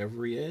highlight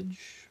every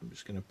edge. I'm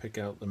just going to pick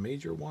out the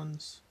major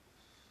ones.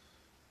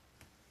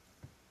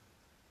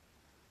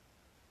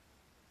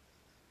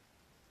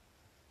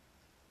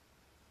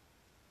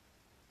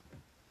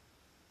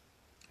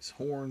 These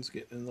horns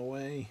get in the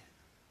way.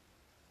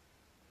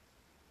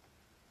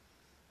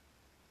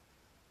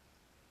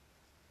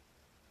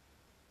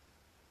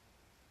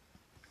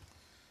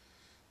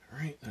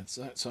 Alright, that's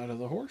that side of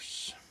the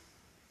horse.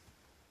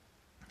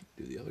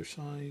 Do the other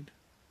side.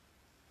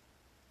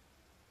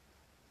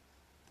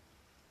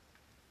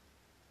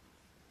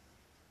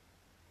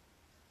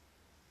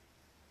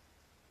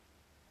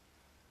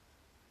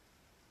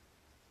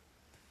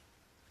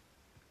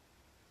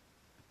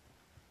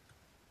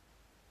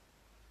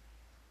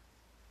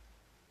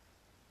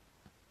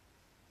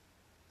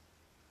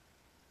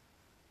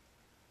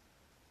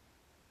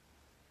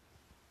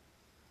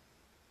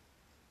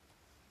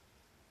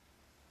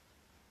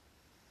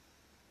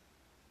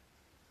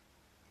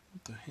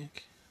 What the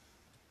heck?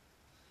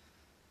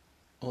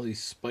 All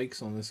these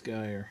spikes on this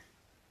guy are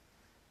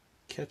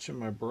catching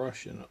my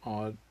brush in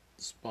odd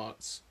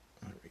spots.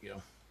 There we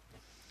go.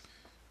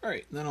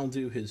 Alright, then I'll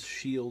do his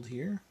shield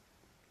here.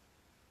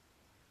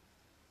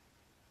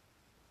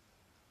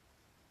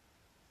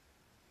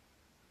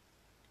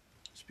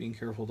 Just being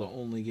careful to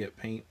only get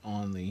paint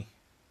on the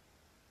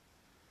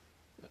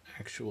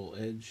actual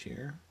edge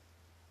here.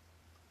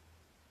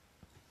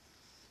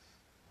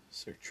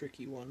 These are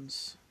tricky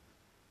ones.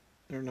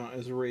 They're not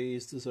as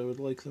raised as I would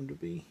like them to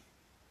be.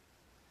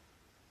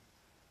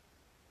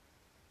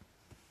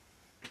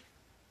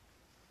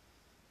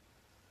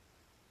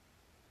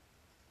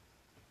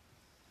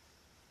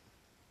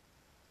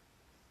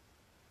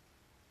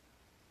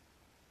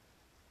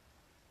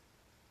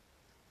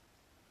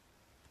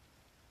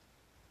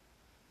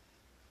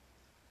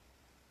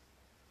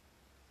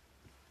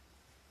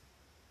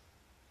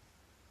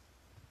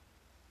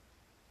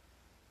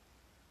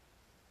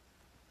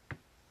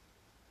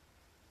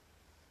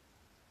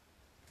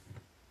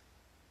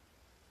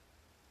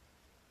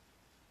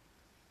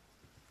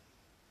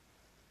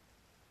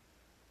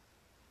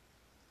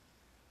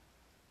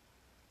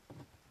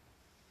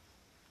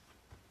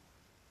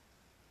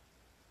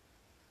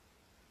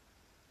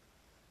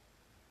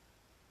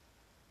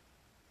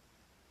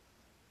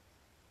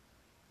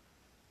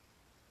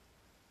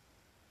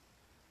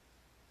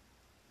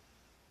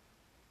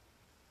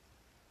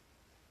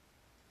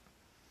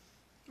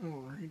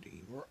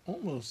 Alrighty, we're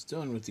almost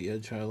done with the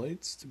edge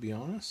highlights, to be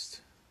honest.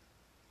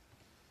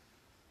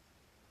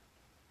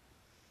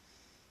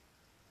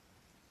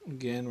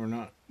 Again, we're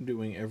not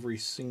doing every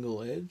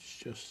single edge,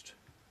 just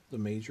the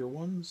major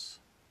ones.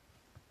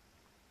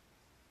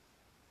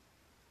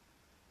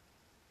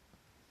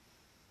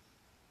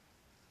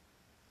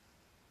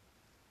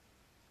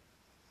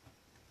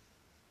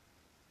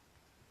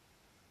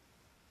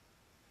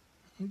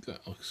 I think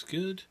that looks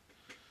good.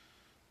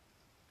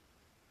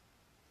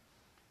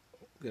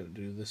 Got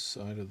to do this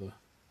side of the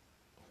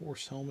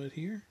horse helmet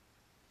here.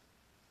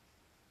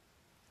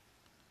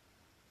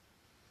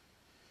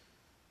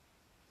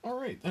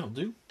 Alright, that'll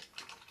do.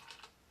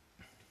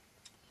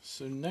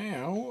 So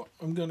now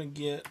I'm going to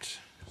get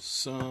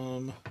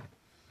some,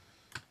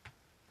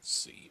 let's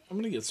see, I'm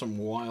going to get some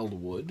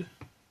wildwood.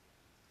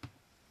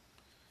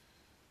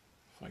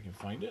 If I can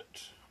find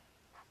it.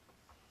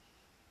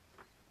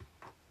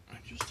 I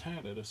just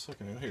had it a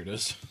second ago. Here it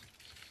is.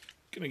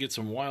 Going to get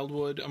some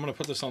wildwood. I'm going to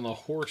put this on the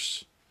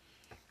horse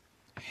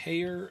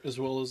hair as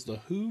well as the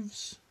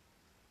hooves.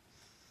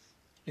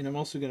 And I'm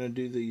also going to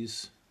do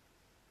these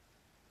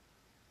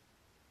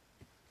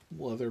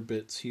leather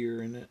bits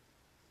here in it.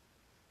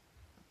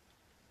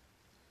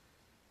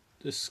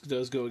 This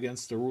does go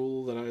against the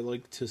rule that I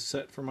like to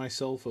set for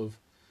myself of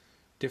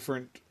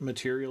different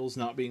materials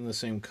not being the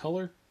same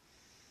color.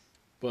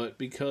 But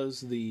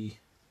because the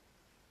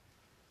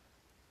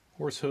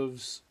horse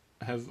hooves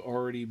have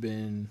already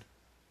been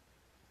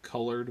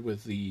colored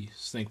with the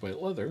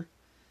snakebite leather,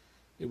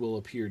 it will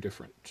appear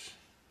different.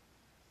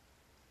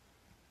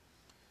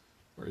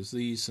 Whereas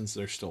these, since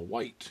they're still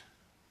white,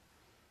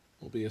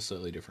 will be a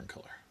slightly different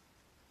color.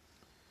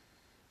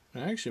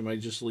 I actually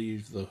might just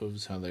leave the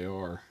hooves how they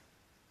are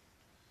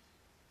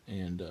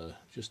and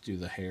just do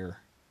the hair.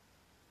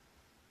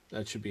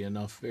 That should be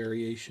enough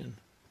variation.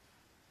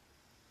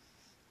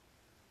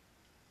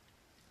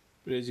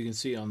 But as you can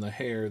see on the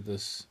hair,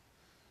 the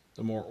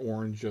more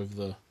orange of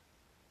the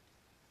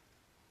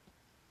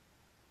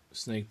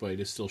snakebite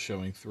is still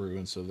showing through,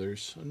 and so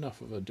there's enough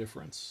of a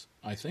difference,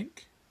 I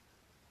think.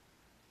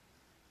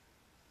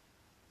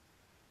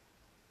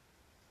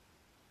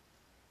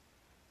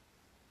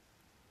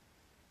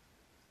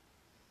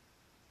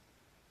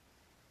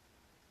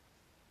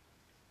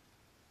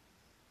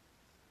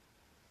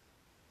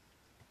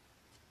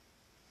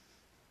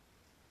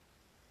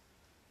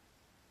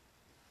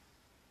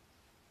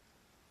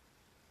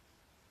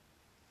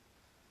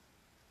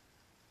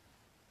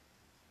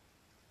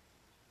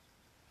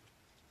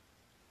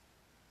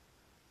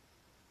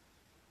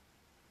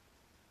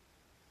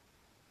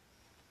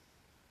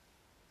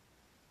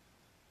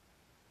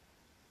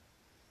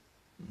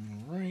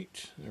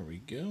 Alright, there we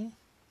go.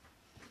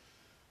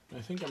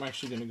 I think I'm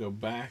actually going to go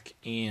back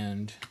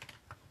and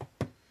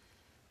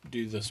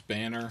do this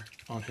banner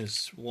on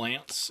his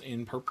lance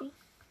in purple.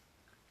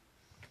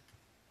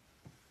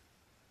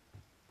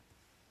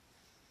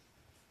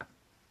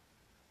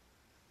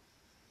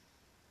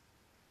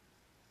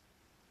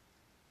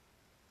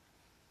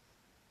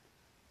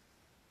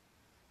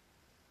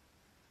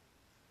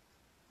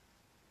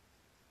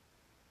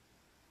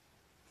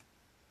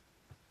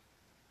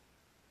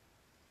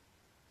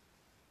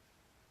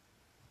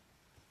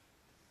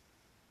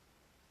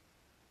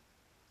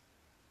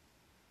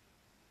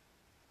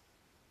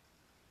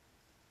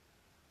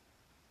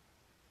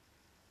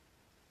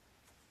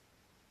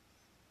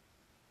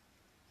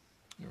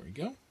 There we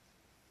go.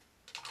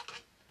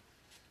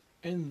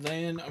 And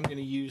then I'm going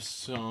to use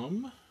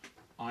some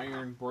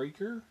Iron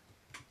Breaker.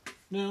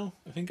 No,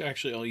 I think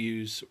actually I'll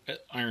use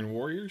Iron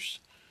Warriors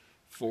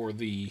for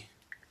the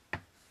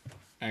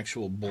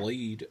actual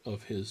blade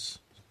of his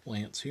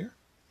lance here.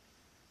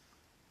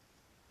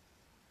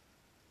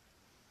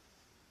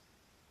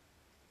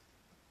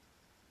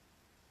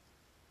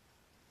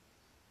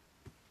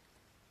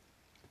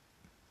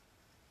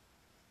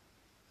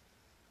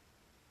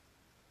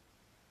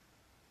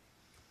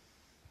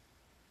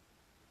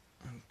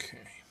 Okay.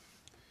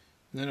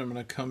 And then I'm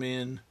going to come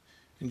in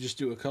and just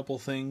do a couple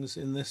things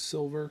in this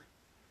silver.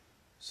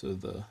 So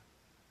the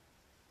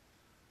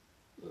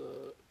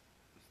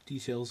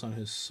details on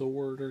his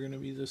sword are going to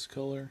be this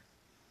color.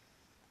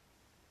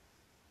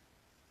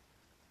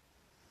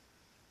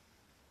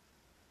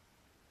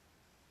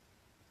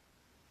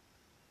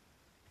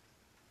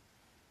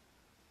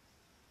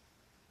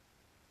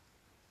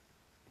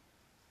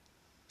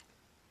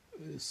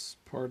 This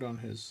part on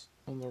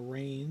the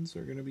reins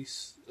are going to be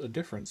a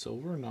different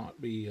silver, not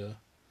be I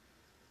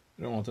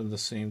don't want them the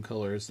same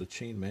color as the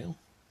chainmail.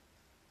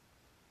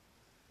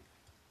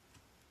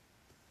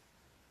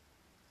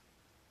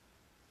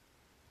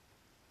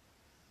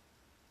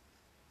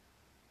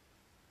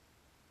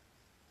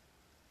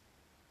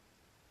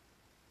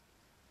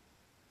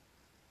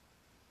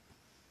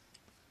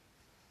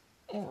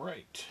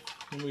 Alright,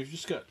 and we've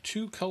just got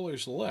two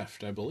colors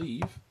left, I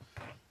believe.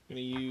 I'm going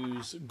to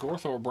use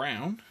Gorthor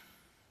Brown,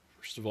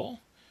 first of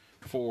all,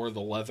 for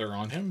the leather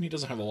on him. He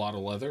doesn't have a lot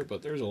of leather,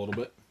 but there's a little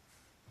bit.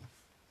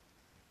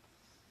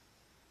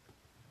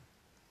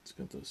 It's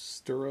got those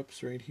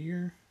stirrups right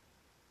here.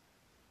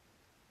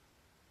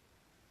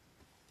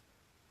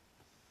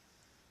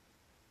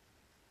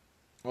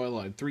 Oh, I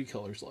lied. 3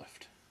 colors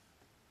left.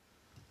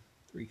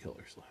 3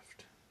 colors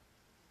left.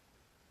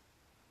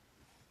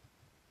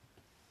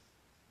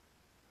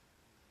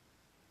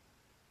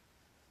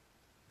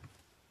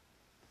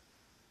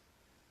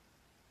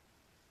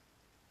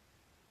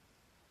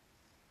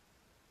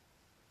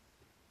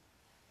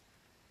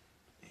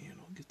 And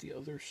I'll get the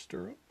other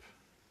stirrup.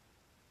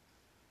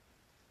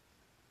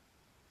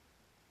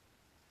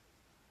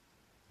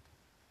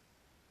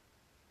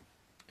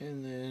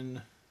 And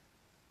then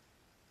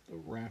the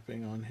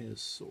wrapping on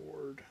his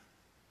sword.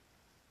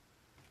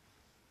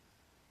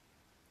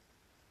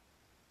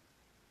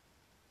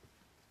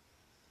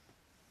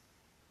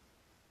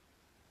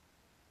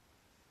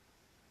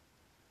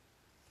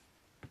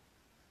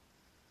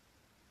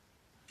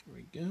 There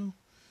we go.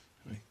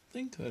 I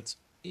think that's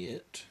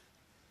it.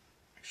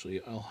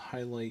 Actually, I'll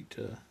highlight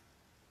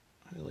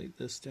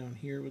this down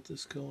here with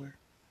this color.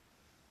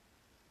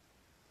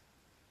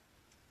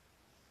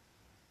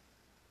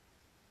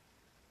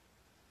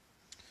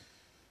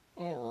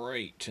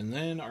 Alright, and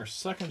then our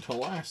second to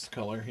last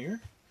color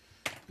here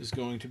is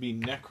going to be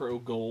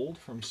Necro Gold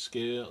from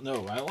Scale...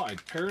 No, I lied.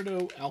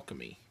 Peridot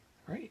Alchemy.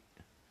 Right?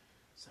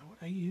 Is that what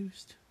I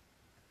used?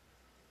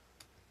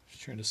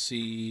 Just trying to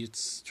see.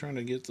 It's trying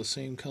to get the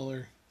same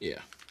color. Yeah.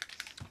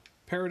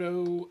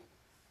 Peridot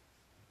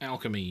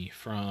Alchemy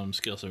from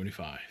Scale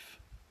 75.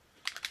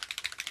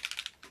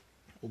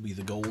 Will be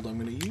the gold I'm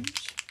going to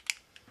use.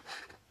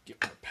 Get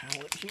my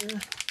palette here.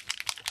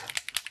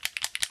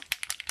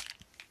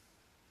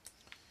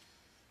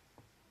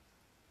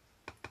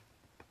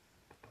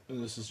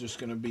 And this is just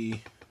going to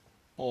be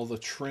all the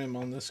trim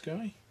on this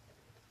guy.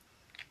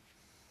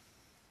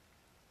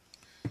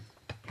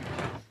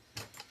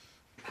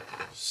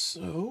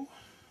 So,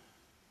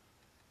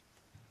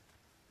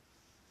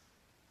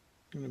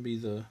 going to be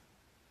the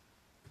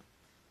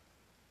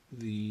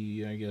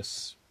I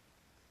guess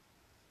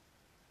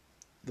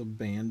the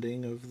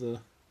banding of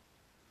the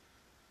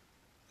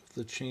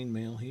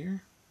chainmail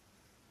here.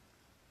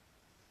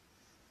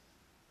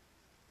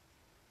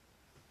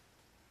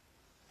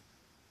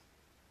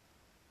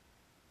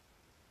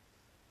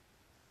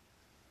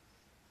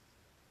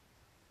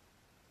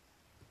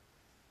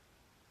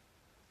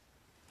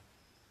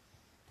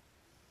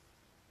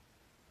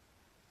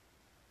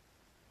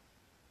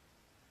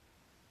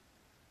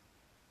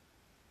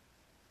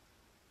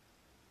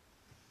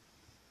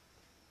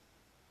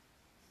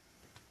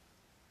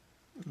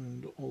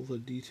 And all the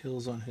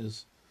details on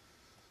his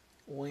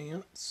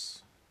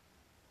lance.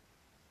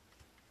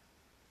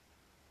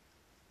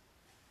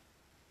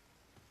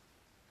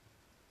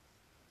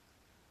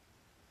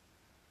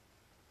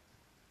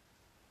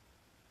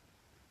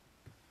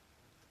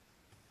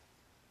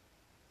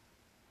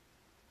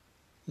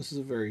 This is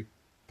a very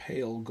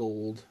pale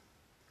gold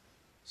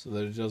so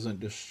that it doesn't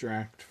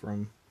distract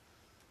from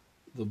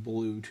the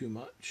blue too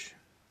much.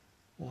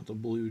 I want the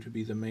blue to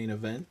be the main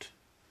event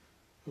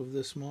of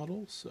this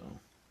model, so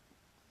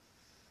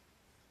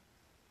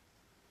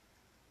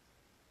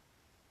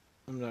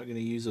I'm not going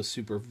to use a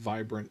super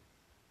vibrant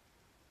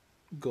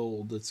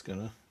gold that's going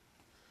to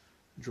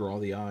draw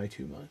the eye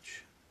too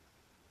much.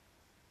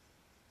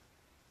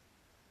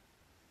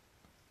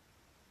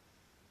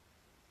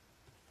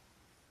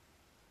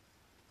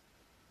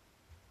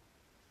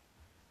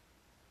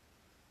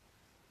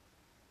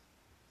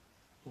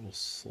 A little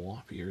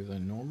sloppier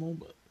than normal,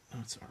 but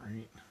that's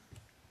alright.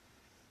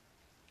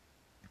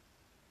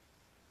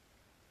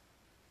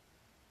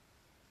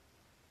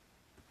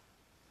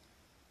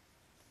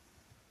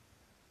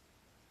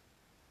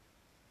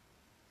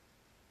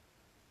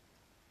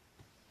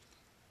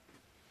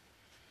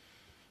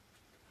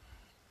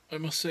 I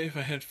must say, if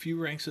I had few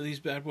ranks of these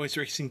bad boys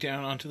racing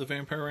down onto the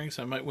vampire ranks,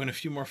 I might win a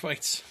few more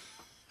fights.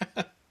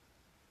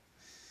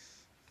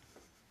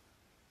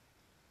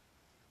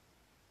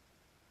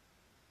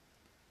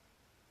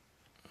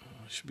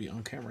 Should be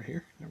on camera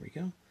here. There we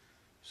go.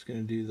 Just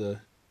going to do the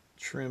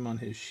trim on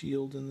his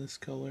shield in this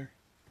color.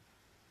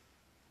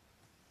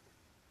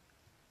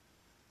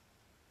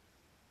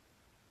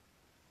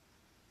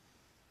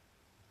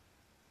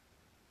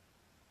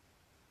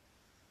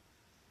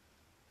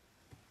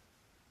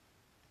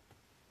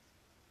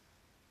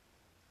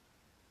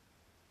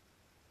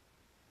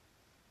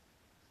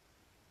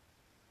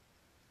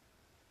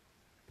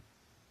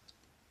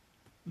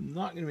 I'm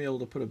not going to be able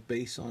to put a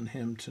base on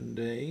him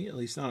today, at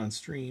least not on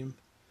stream.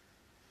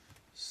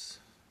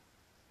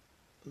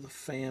 The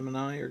fam and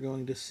I are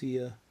going to see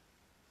a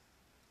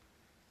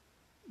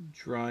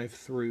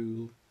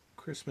drive-through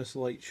Christmas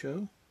light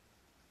show.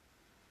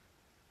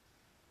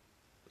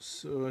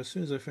 So as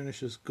soon as I finish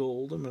this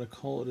gold, I'm going to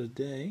call it a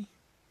day.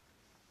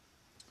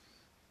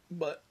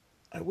 But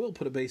I will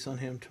put a base on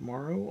him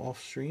tomorrow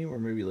off stream, or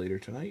maybe later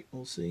tonight,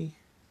 we'll see.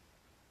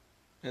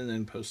 And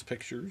then post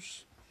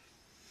pictures.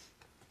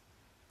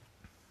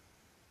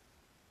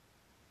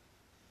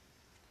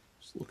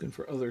 Just looking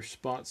for other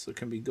spots that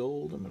can be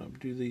gold. I'm going to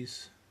do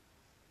these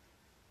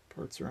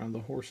parts around the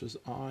horse's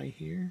eye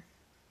here.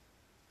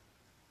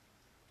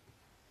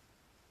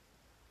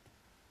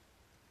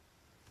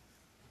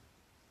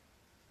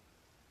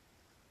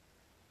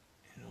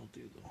 And I'll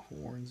do the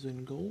horns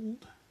in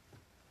gold.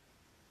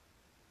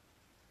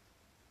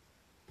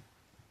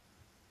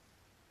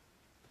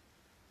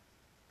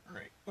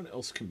 Alright, what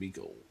else can be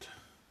gold?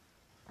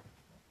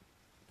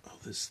 Oh,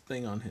 this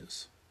thing on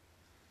his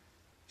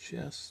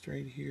chest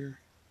right here.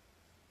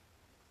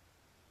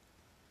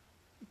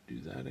 Do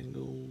that in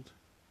gold.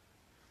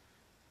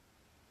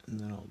 And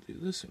then I'll do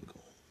this in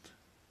gold.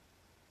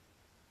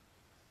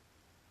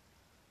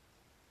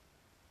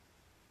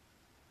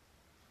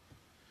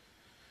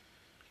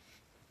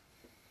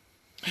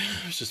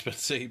 was just about to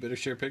say, you better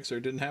share pics or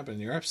it didn't happen.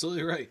 You're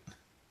absolutely right.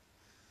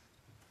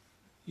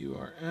 You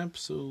are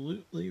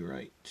absolutely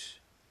right.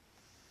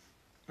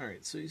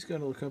 Alright, so he's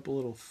got a couple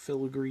little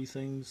filigree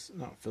things.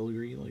 Not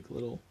filigree, like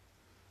little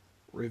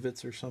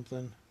rivets or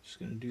something. Just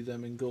going to do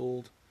them in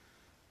gold.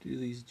 Do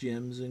these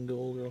gems in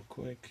gold real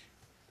quick.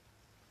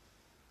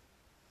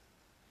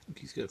 I think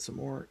he's got some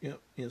more.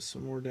 Yep, he has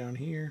some more down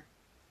here.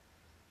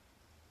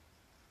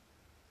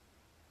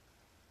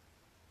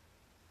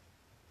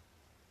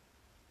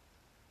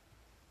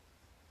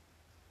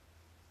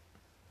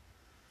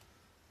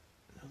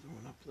 Another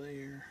one up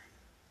there.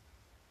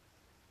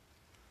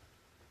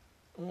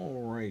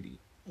 Alrighty.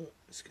 Oh,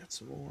 he's got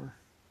some more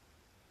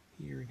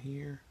here and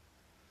here.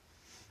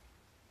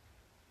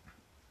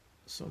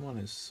 Some on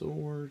his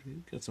sword.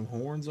 He's got some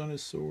horns on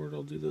his sword.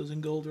 I'll do those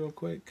in gold real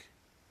quick.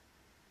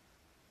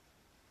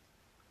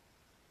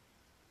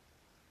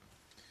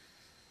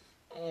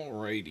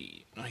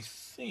 Alrighty. I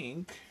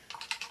think...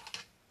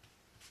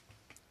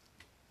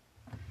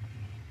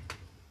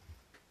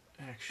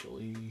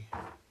 Actually...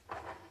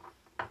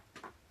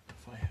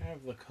 If I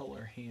have the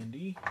color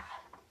handy...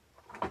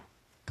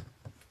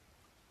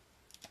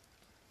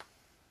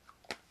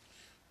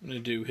 I'm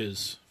going to do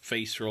his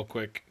face real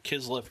quick.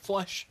 Kislev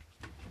flesh.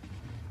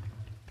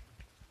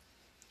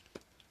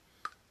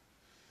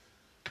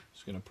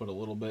 Just going to put a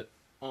little bit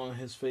on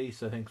his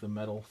face. I think the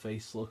metal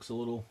face looks a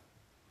little...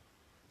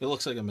 It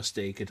looks like a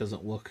mistake. It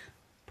doesn't look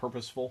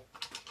purposeful.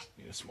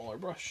 Need a smaller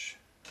brush.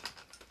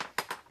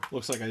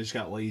 Looks like I just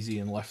got lazy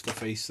and left the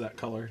face that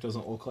color. It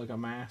doesn't look like a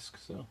mask,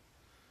 so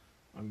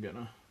I'm going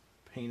to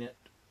paint it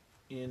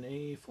in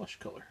a flesh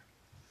color.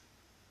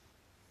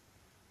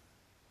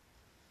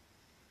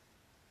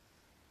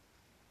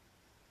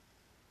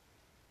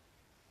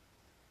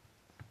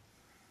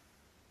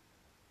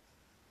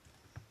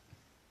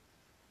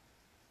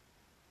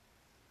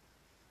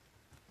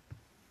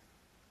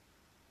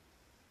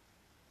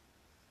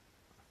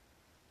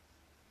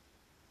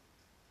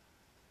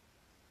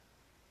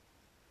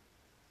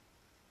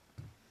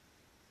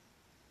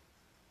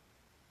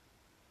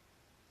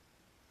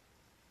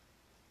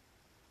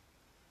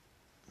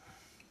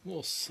 A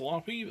little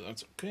sloppy, but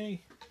that's okay.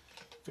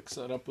 Fix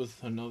that up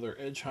with another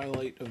edge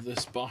highlight of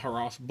this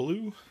Baharoth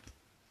blue.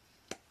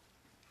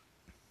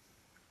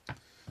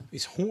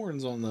 These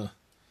horns on the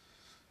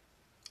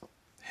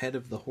head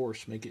of the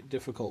horse make it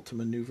difficult to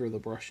maneuver the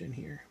brush in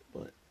here,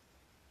 but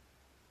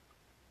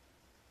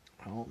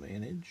I'll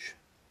manage.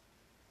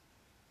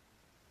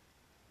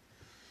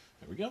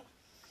 There we go.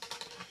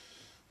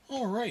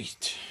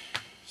 Alright,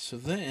 so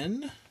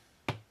then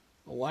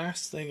the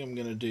last thing I'm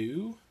going to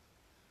do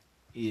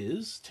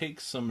is take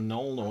some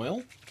Nuln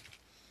Oil.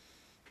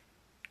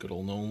 Good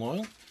old Nuln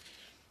Oil.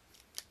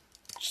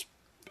 Just,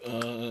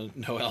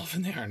 no elf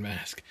in the Iron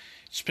Mask.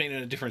 Just paint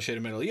in a different shade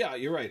of metal. Yeah,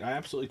 you're right. I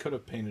absolutely could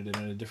have painted it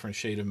in a different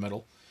shade of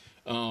metal.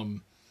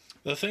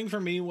 The thing for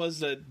me was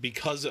that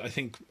because I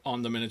think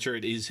on the miniature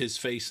it is his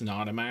face,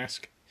 not a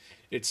mask,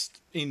 it's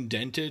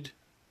indented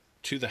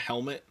to the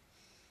helmet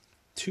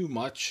too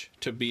much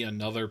to be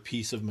another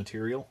piece of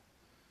material.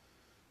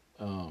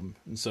 And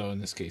so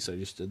in this case I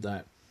just did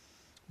that.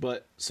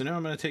 But, so now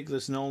I'm going to take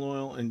this Nuln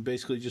Oil and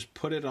basically just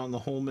put it on the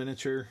whole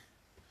miniature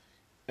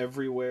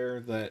everywhere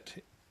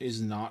that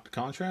is not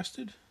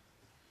contrasted.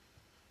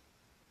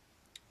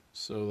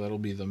 So that'll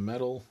be the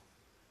metal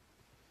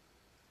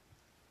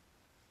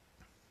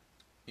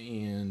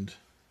and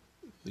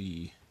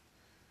the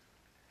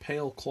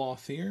pale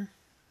cloth here,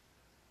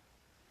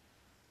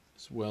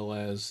 as well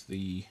as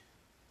the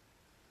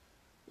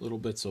little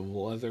bits of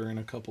leather in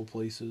a couple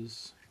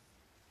places,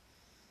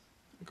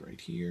 like right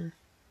here.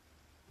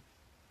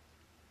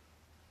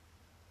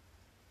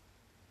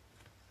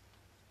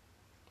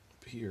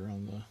 Here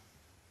on the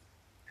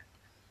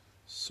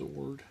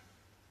sword.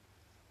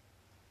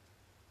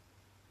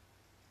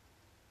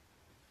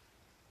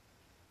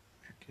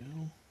 There we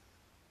go.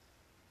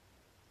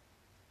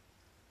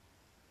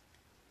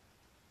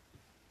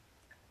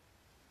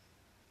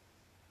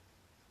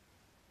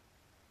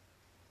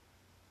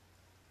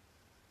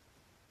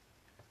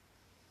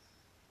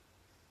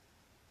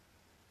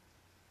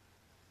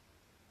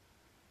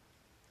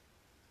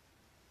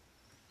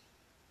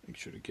 Make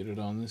sure to get it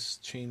on this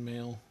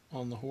chainmail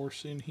on the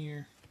horse in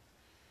here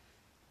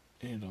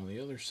and on the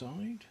other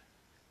side.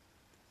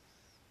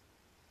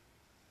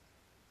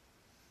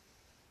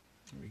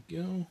 There we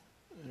go.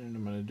 And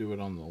I'm going to do it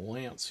on the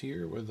lance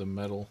here where the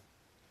metal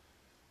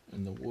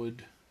and the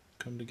wood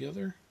come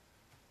together.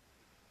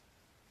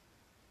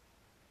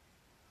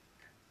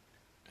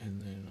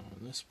 And then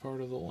on this part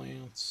of the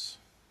lance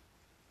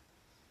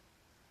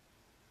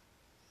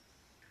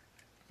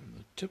and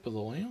the tip of the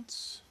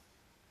lance.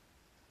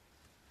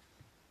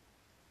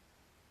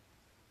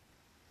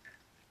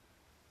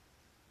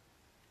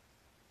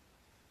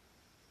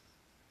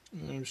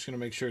 And I'm just going to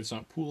make sure it's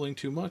not pooling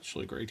too much,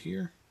 like right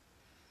here.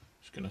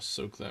 Just going to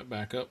soak that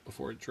back up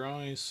before it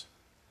dries.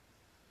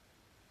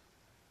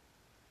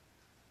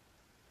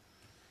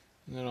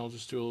 And then I'll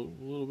just do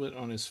a little bit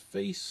on his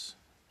face,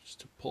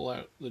 just to pull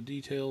out the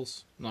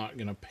details. Not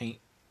going to paint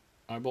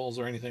eyeballs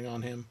or anything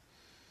on him.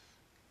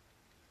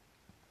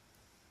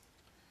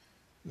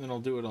 And then I'll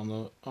do it on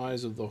the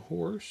eyes of the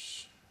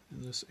horse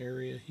in this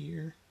area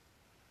here.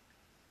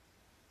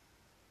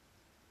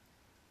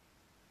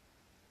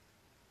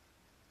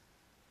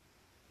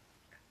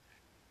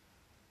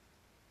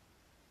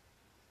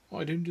 Oh,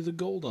 I didn't do the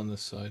gold on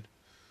this side.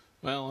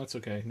 Well, that's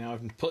okay. Now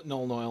I've put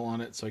Nuln Oil on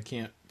it, so I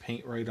can't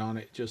paint right on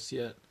it just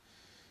yet.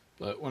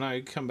 But when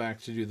I come back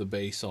to do the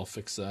base, I'll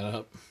fix that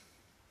up.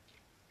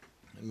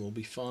 And we'll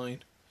be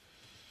fine.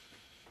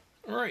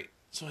 Alright,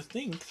 so I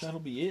think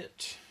that'll be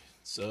it.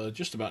 It's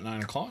just about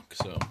 9 o'clock,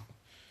 so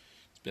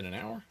it's been an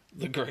hour.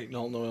 The Great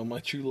Nuln Oil, my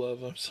true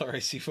love. I'm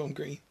sorry, Seafoam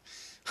Green.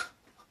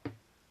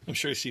 I'm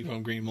sure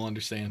Seafoam Green will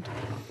understand.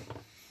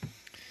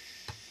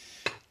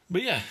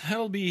 But yeah,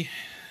 that'll be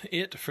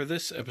it for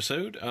this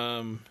episode.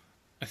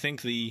 I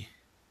think the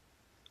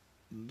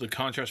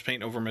contrast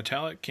paint over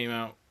metallic came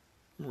out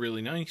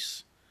really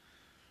nice.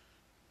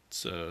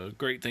 It's a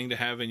great thing to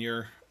have in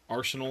your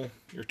arsenal,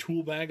 your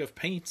tool bag of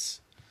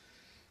paints.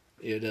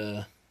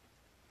 It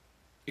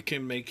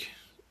can make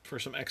for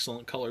some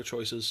excellent color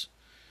choices,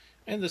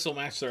 and this will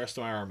match the rest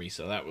of my army,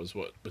 so that was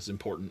what was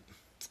important.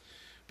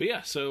 But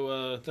yeah,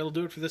 so that'll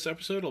do it for this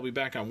episode. I'll be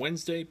back on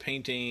Wednesday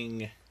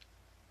painting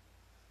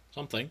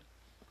something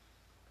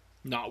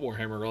not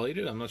Warhammer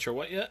related. I'm not sure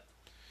what yet.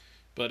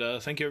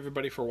 But thank you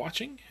everybody for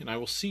watching, and I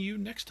will see you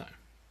next time.